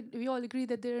we said, we all agree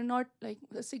that they are not like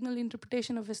a single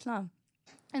interpretation of Islam.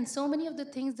 And so many of the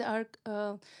things that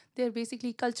are, they're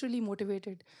basically culturally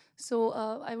motivated. So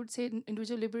I would say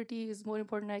individual liberty is more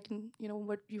important. I can,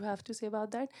 what you have to say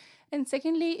about that. And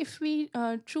secondly, if we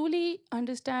truly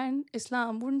understand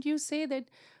Islam, wouldn't you say that,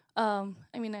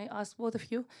 I asked both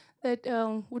of you, that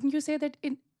wouldn't you say that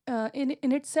in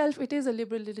itself it is a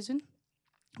liberal religion?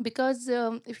 Because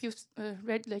if you've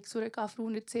read like Surah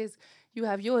Kafrun, it says you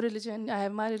have your religion, I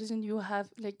have my religion, you have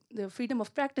like the freedom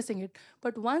of practicing it.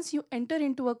 But once you enter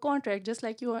into a contract, just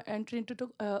like you enter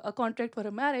into a contract for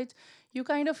a marriage, you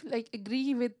kind of like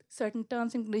agree with certain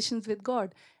terms and conditions with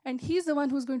God. And He's the one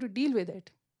who's going to deal with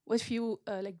it if you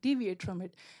deviate from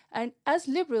it. And as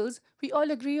liberals, we all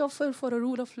agree for a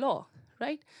rule of law,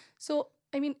 right? So,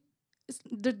 I mean,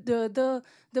 the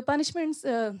punishments,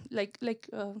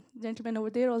 gentleman over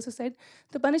there also said,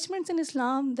 the punishments in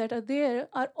Islam that are there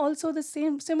are also the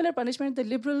similar punishment the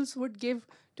liberals would give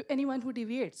to anyone who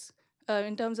deviates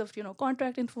in terms of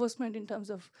contract enforcement, in terms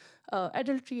of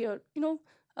adultery, or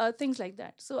things like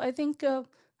that. So I think,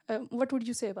 what would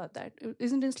you say about that?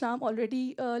 Isn't Islam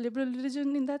already a liberal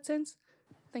religion in that sense?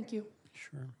 Thank you.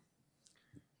 Sure.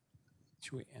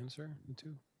 Should we answer the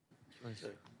two?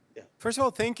 Yeah. First of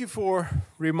all, thank you for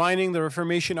reminding the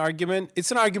Reformation argument.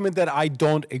 It's an argument that I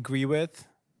don't agree with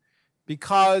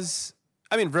because,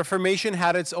 Reformation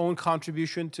had its own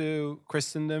contribution to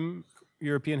Christendom,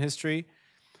 European history,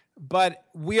 but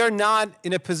we are not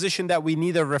in a position that we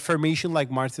need a Reformation like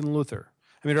Martin Luther.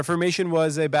 Reformation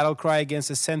was a battle cry against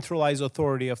the centralized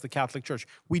authority of the Catholic Church.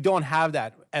 We don't have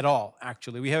that at all,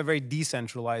 actually. We have a very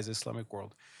decentralized Islamic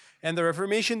world. And the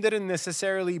Reformation didn't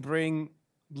necessarily bring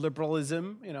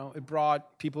liberalism, it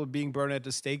brought people being burned at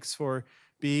the stakes for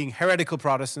being heretical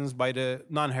Protestants by the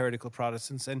non-heretical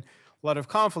Protestants and a lot of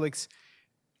conflicts.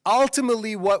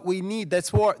 Ultimately, what we need,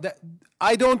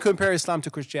 I don't compare Islam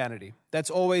to Christianity. That's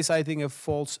always, I think, a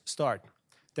false start.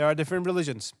 There are different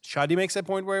religions. Shadi makes that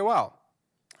point very well.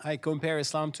 I compare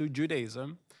Islam to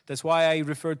Judaism. That's why I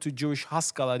refer to Jewish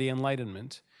Haskalah, the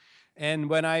Enlightenment.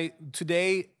 And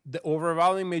today, the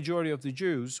overwhelming majority of the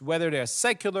Jews, whether they're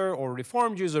secular or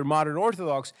Reform Jews or modern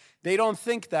Orthodox, they don't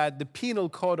think that the penal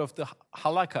code of the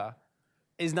halakha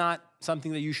is not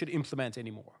something that you should implement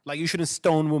anymore. Like you shouldn't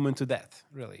stone women to death,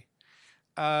 really.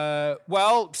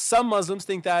 Some Muslims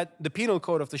think that the penal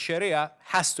code of the Sharia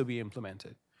has to be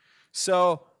implemented.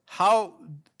 So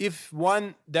if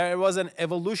there was an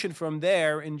evolution from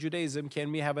there in Judaism,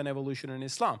 can we have an evolution in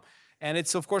Islam? And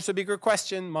it's, of course, a bigger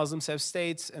question. Muslims have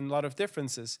states and a lot of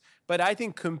differences. But I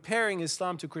think comparing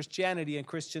Islam to Christianity and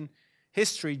Christian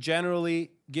history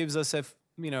generally gives us a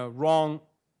wrong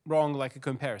like a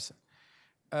comparison.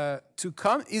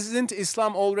 Isn't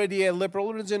Islam already a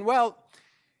liberal religion? Well,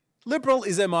 liberal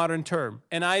is a modern term.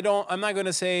 And I'm not going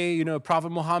to say,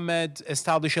 Prophet Muhammad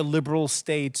established a liberal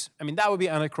state. That would be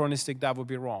anachronistic. That would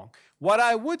be wrong. What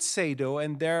I would say, though,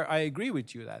 and there I agree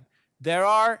with you that there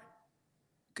are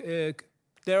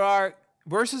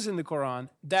verses in the Quran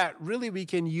that really we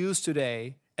can use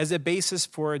today as a basis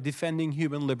for defending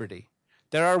human liberty.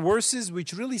 There are verses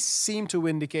which really seem to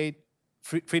indicate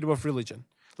freedom of religion.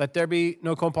 Let there be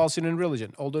no compulsion in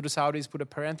religion, although the Saudis put a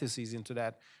parenthesis into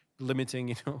that,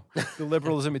 limiting, the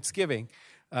liberalism it's giving.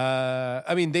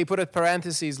 They put a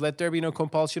parenthesis, let there be no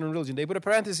compulsion in religion. They put a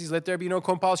parenthesis, let there be no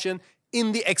compulsion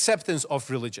in the acceptance of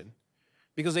religion.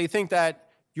 Because they think that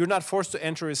you're not forced to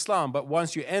enter Islam, but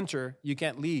once you enter, you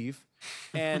can't leave,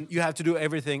 and you have to do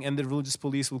everything, and the religious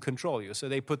police will control you. So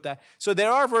they put that. So there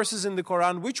are verses in the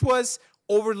Quran which was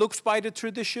overlooked by the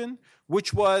tradition,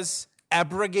 which was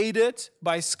abrogated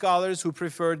by scholars who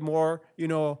preferred more,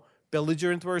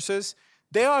 belligerent verses.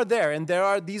 they are there, and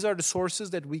these are the sources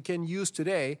that we can use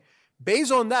today.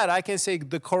 Based on that, I can say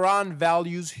the Quran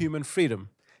values human freedom.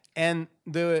 And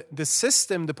the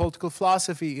system, the political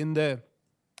philosophy in the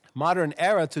modern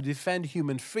era to defend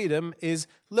human freedom is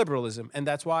liberalism. And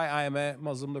that's why I am a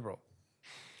Muslim liberal.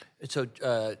 So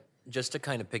just to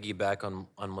kind of piggyback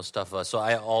on Mustafa, so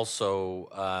I also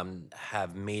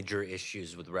have major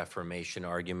issues with Reformation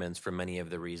arguments for many of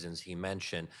the reasons he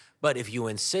mentioned. But if you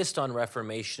insist on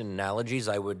Reformation analogies,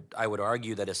 I would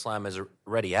argue that Islam has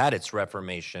already had its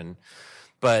Reformation,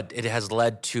 but it has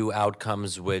led to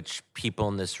outcomes which people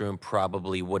in this room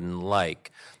probably wouldn't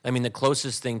like. I mean, the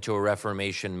closest thing to a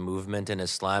Reformation movement in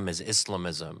Islam is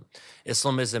Islamism.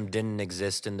 Islamism didn't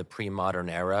exist in the pre-modern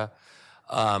era.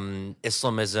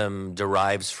 Islamism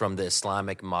derives from the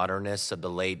Islamic modernists of the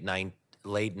late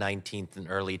 19th and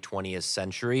early 20th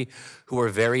century, who were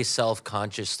very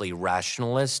self-consciously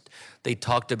rationalist. They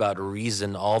talked about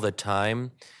reason all the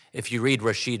time. If you read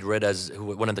Rashid Ridda's,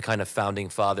 one of the kind of founding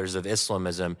fathers of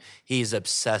Islamism, he's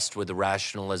obsessed with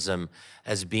rationalism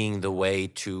as being the way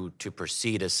to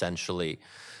proceed, essentially.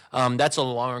 That's a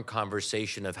long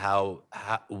conversation of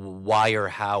why or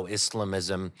how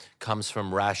Islamism comes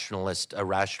from a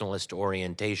rationalist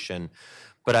orientation.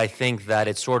 But I think that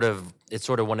it's sort of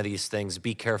one of these things,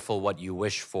 be careful what you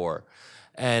wish for.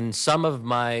 And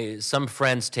some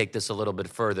friends take this a little bit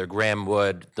further. Graham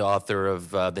Wood, the author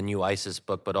of the new ISIS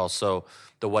book, but also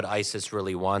the What ISIS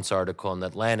Really Wants article in The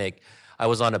Atlantic. I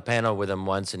was on a panel with him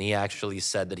once, and he actually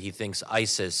said that he thinks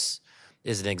ISIS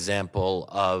is an example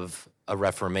of a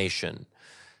reformation.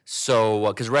 So,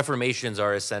 because reformations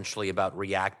are essentially about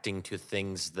reacting to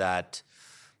things that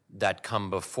come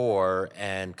before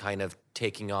and kind of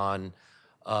taking on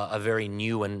a very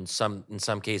new and in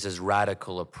some cases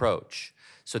radical approach.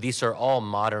 So these are all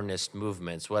modernist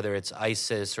movements, whether it's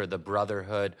ISIS or the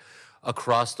Brotherhood,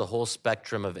 across the whole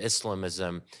spectrum of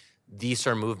Islamism. These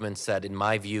are movements that, in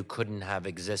my view, couldn't have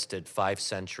existed 5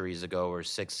 centuries ago or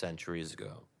 6 centuries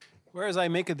ago. Whereas I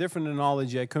make a different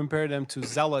analogy, I compare them to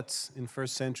zealots in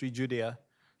first century Judea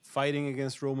fighting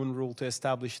against Roman rule to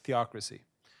establish theocracy,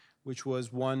 which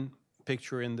was one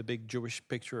picture in the big Jewish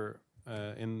picture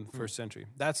in first century.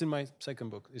 That's in my second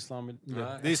book,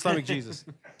 The Islamic Jesus.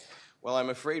 Well, I'm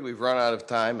afraid we've run out of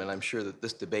time, and I'm sure that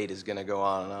this debate is going to go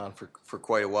on and on for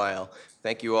quite a while.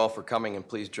 Thank you all for coming, and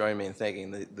please join me in thanking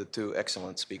the two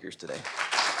excellent speakers today.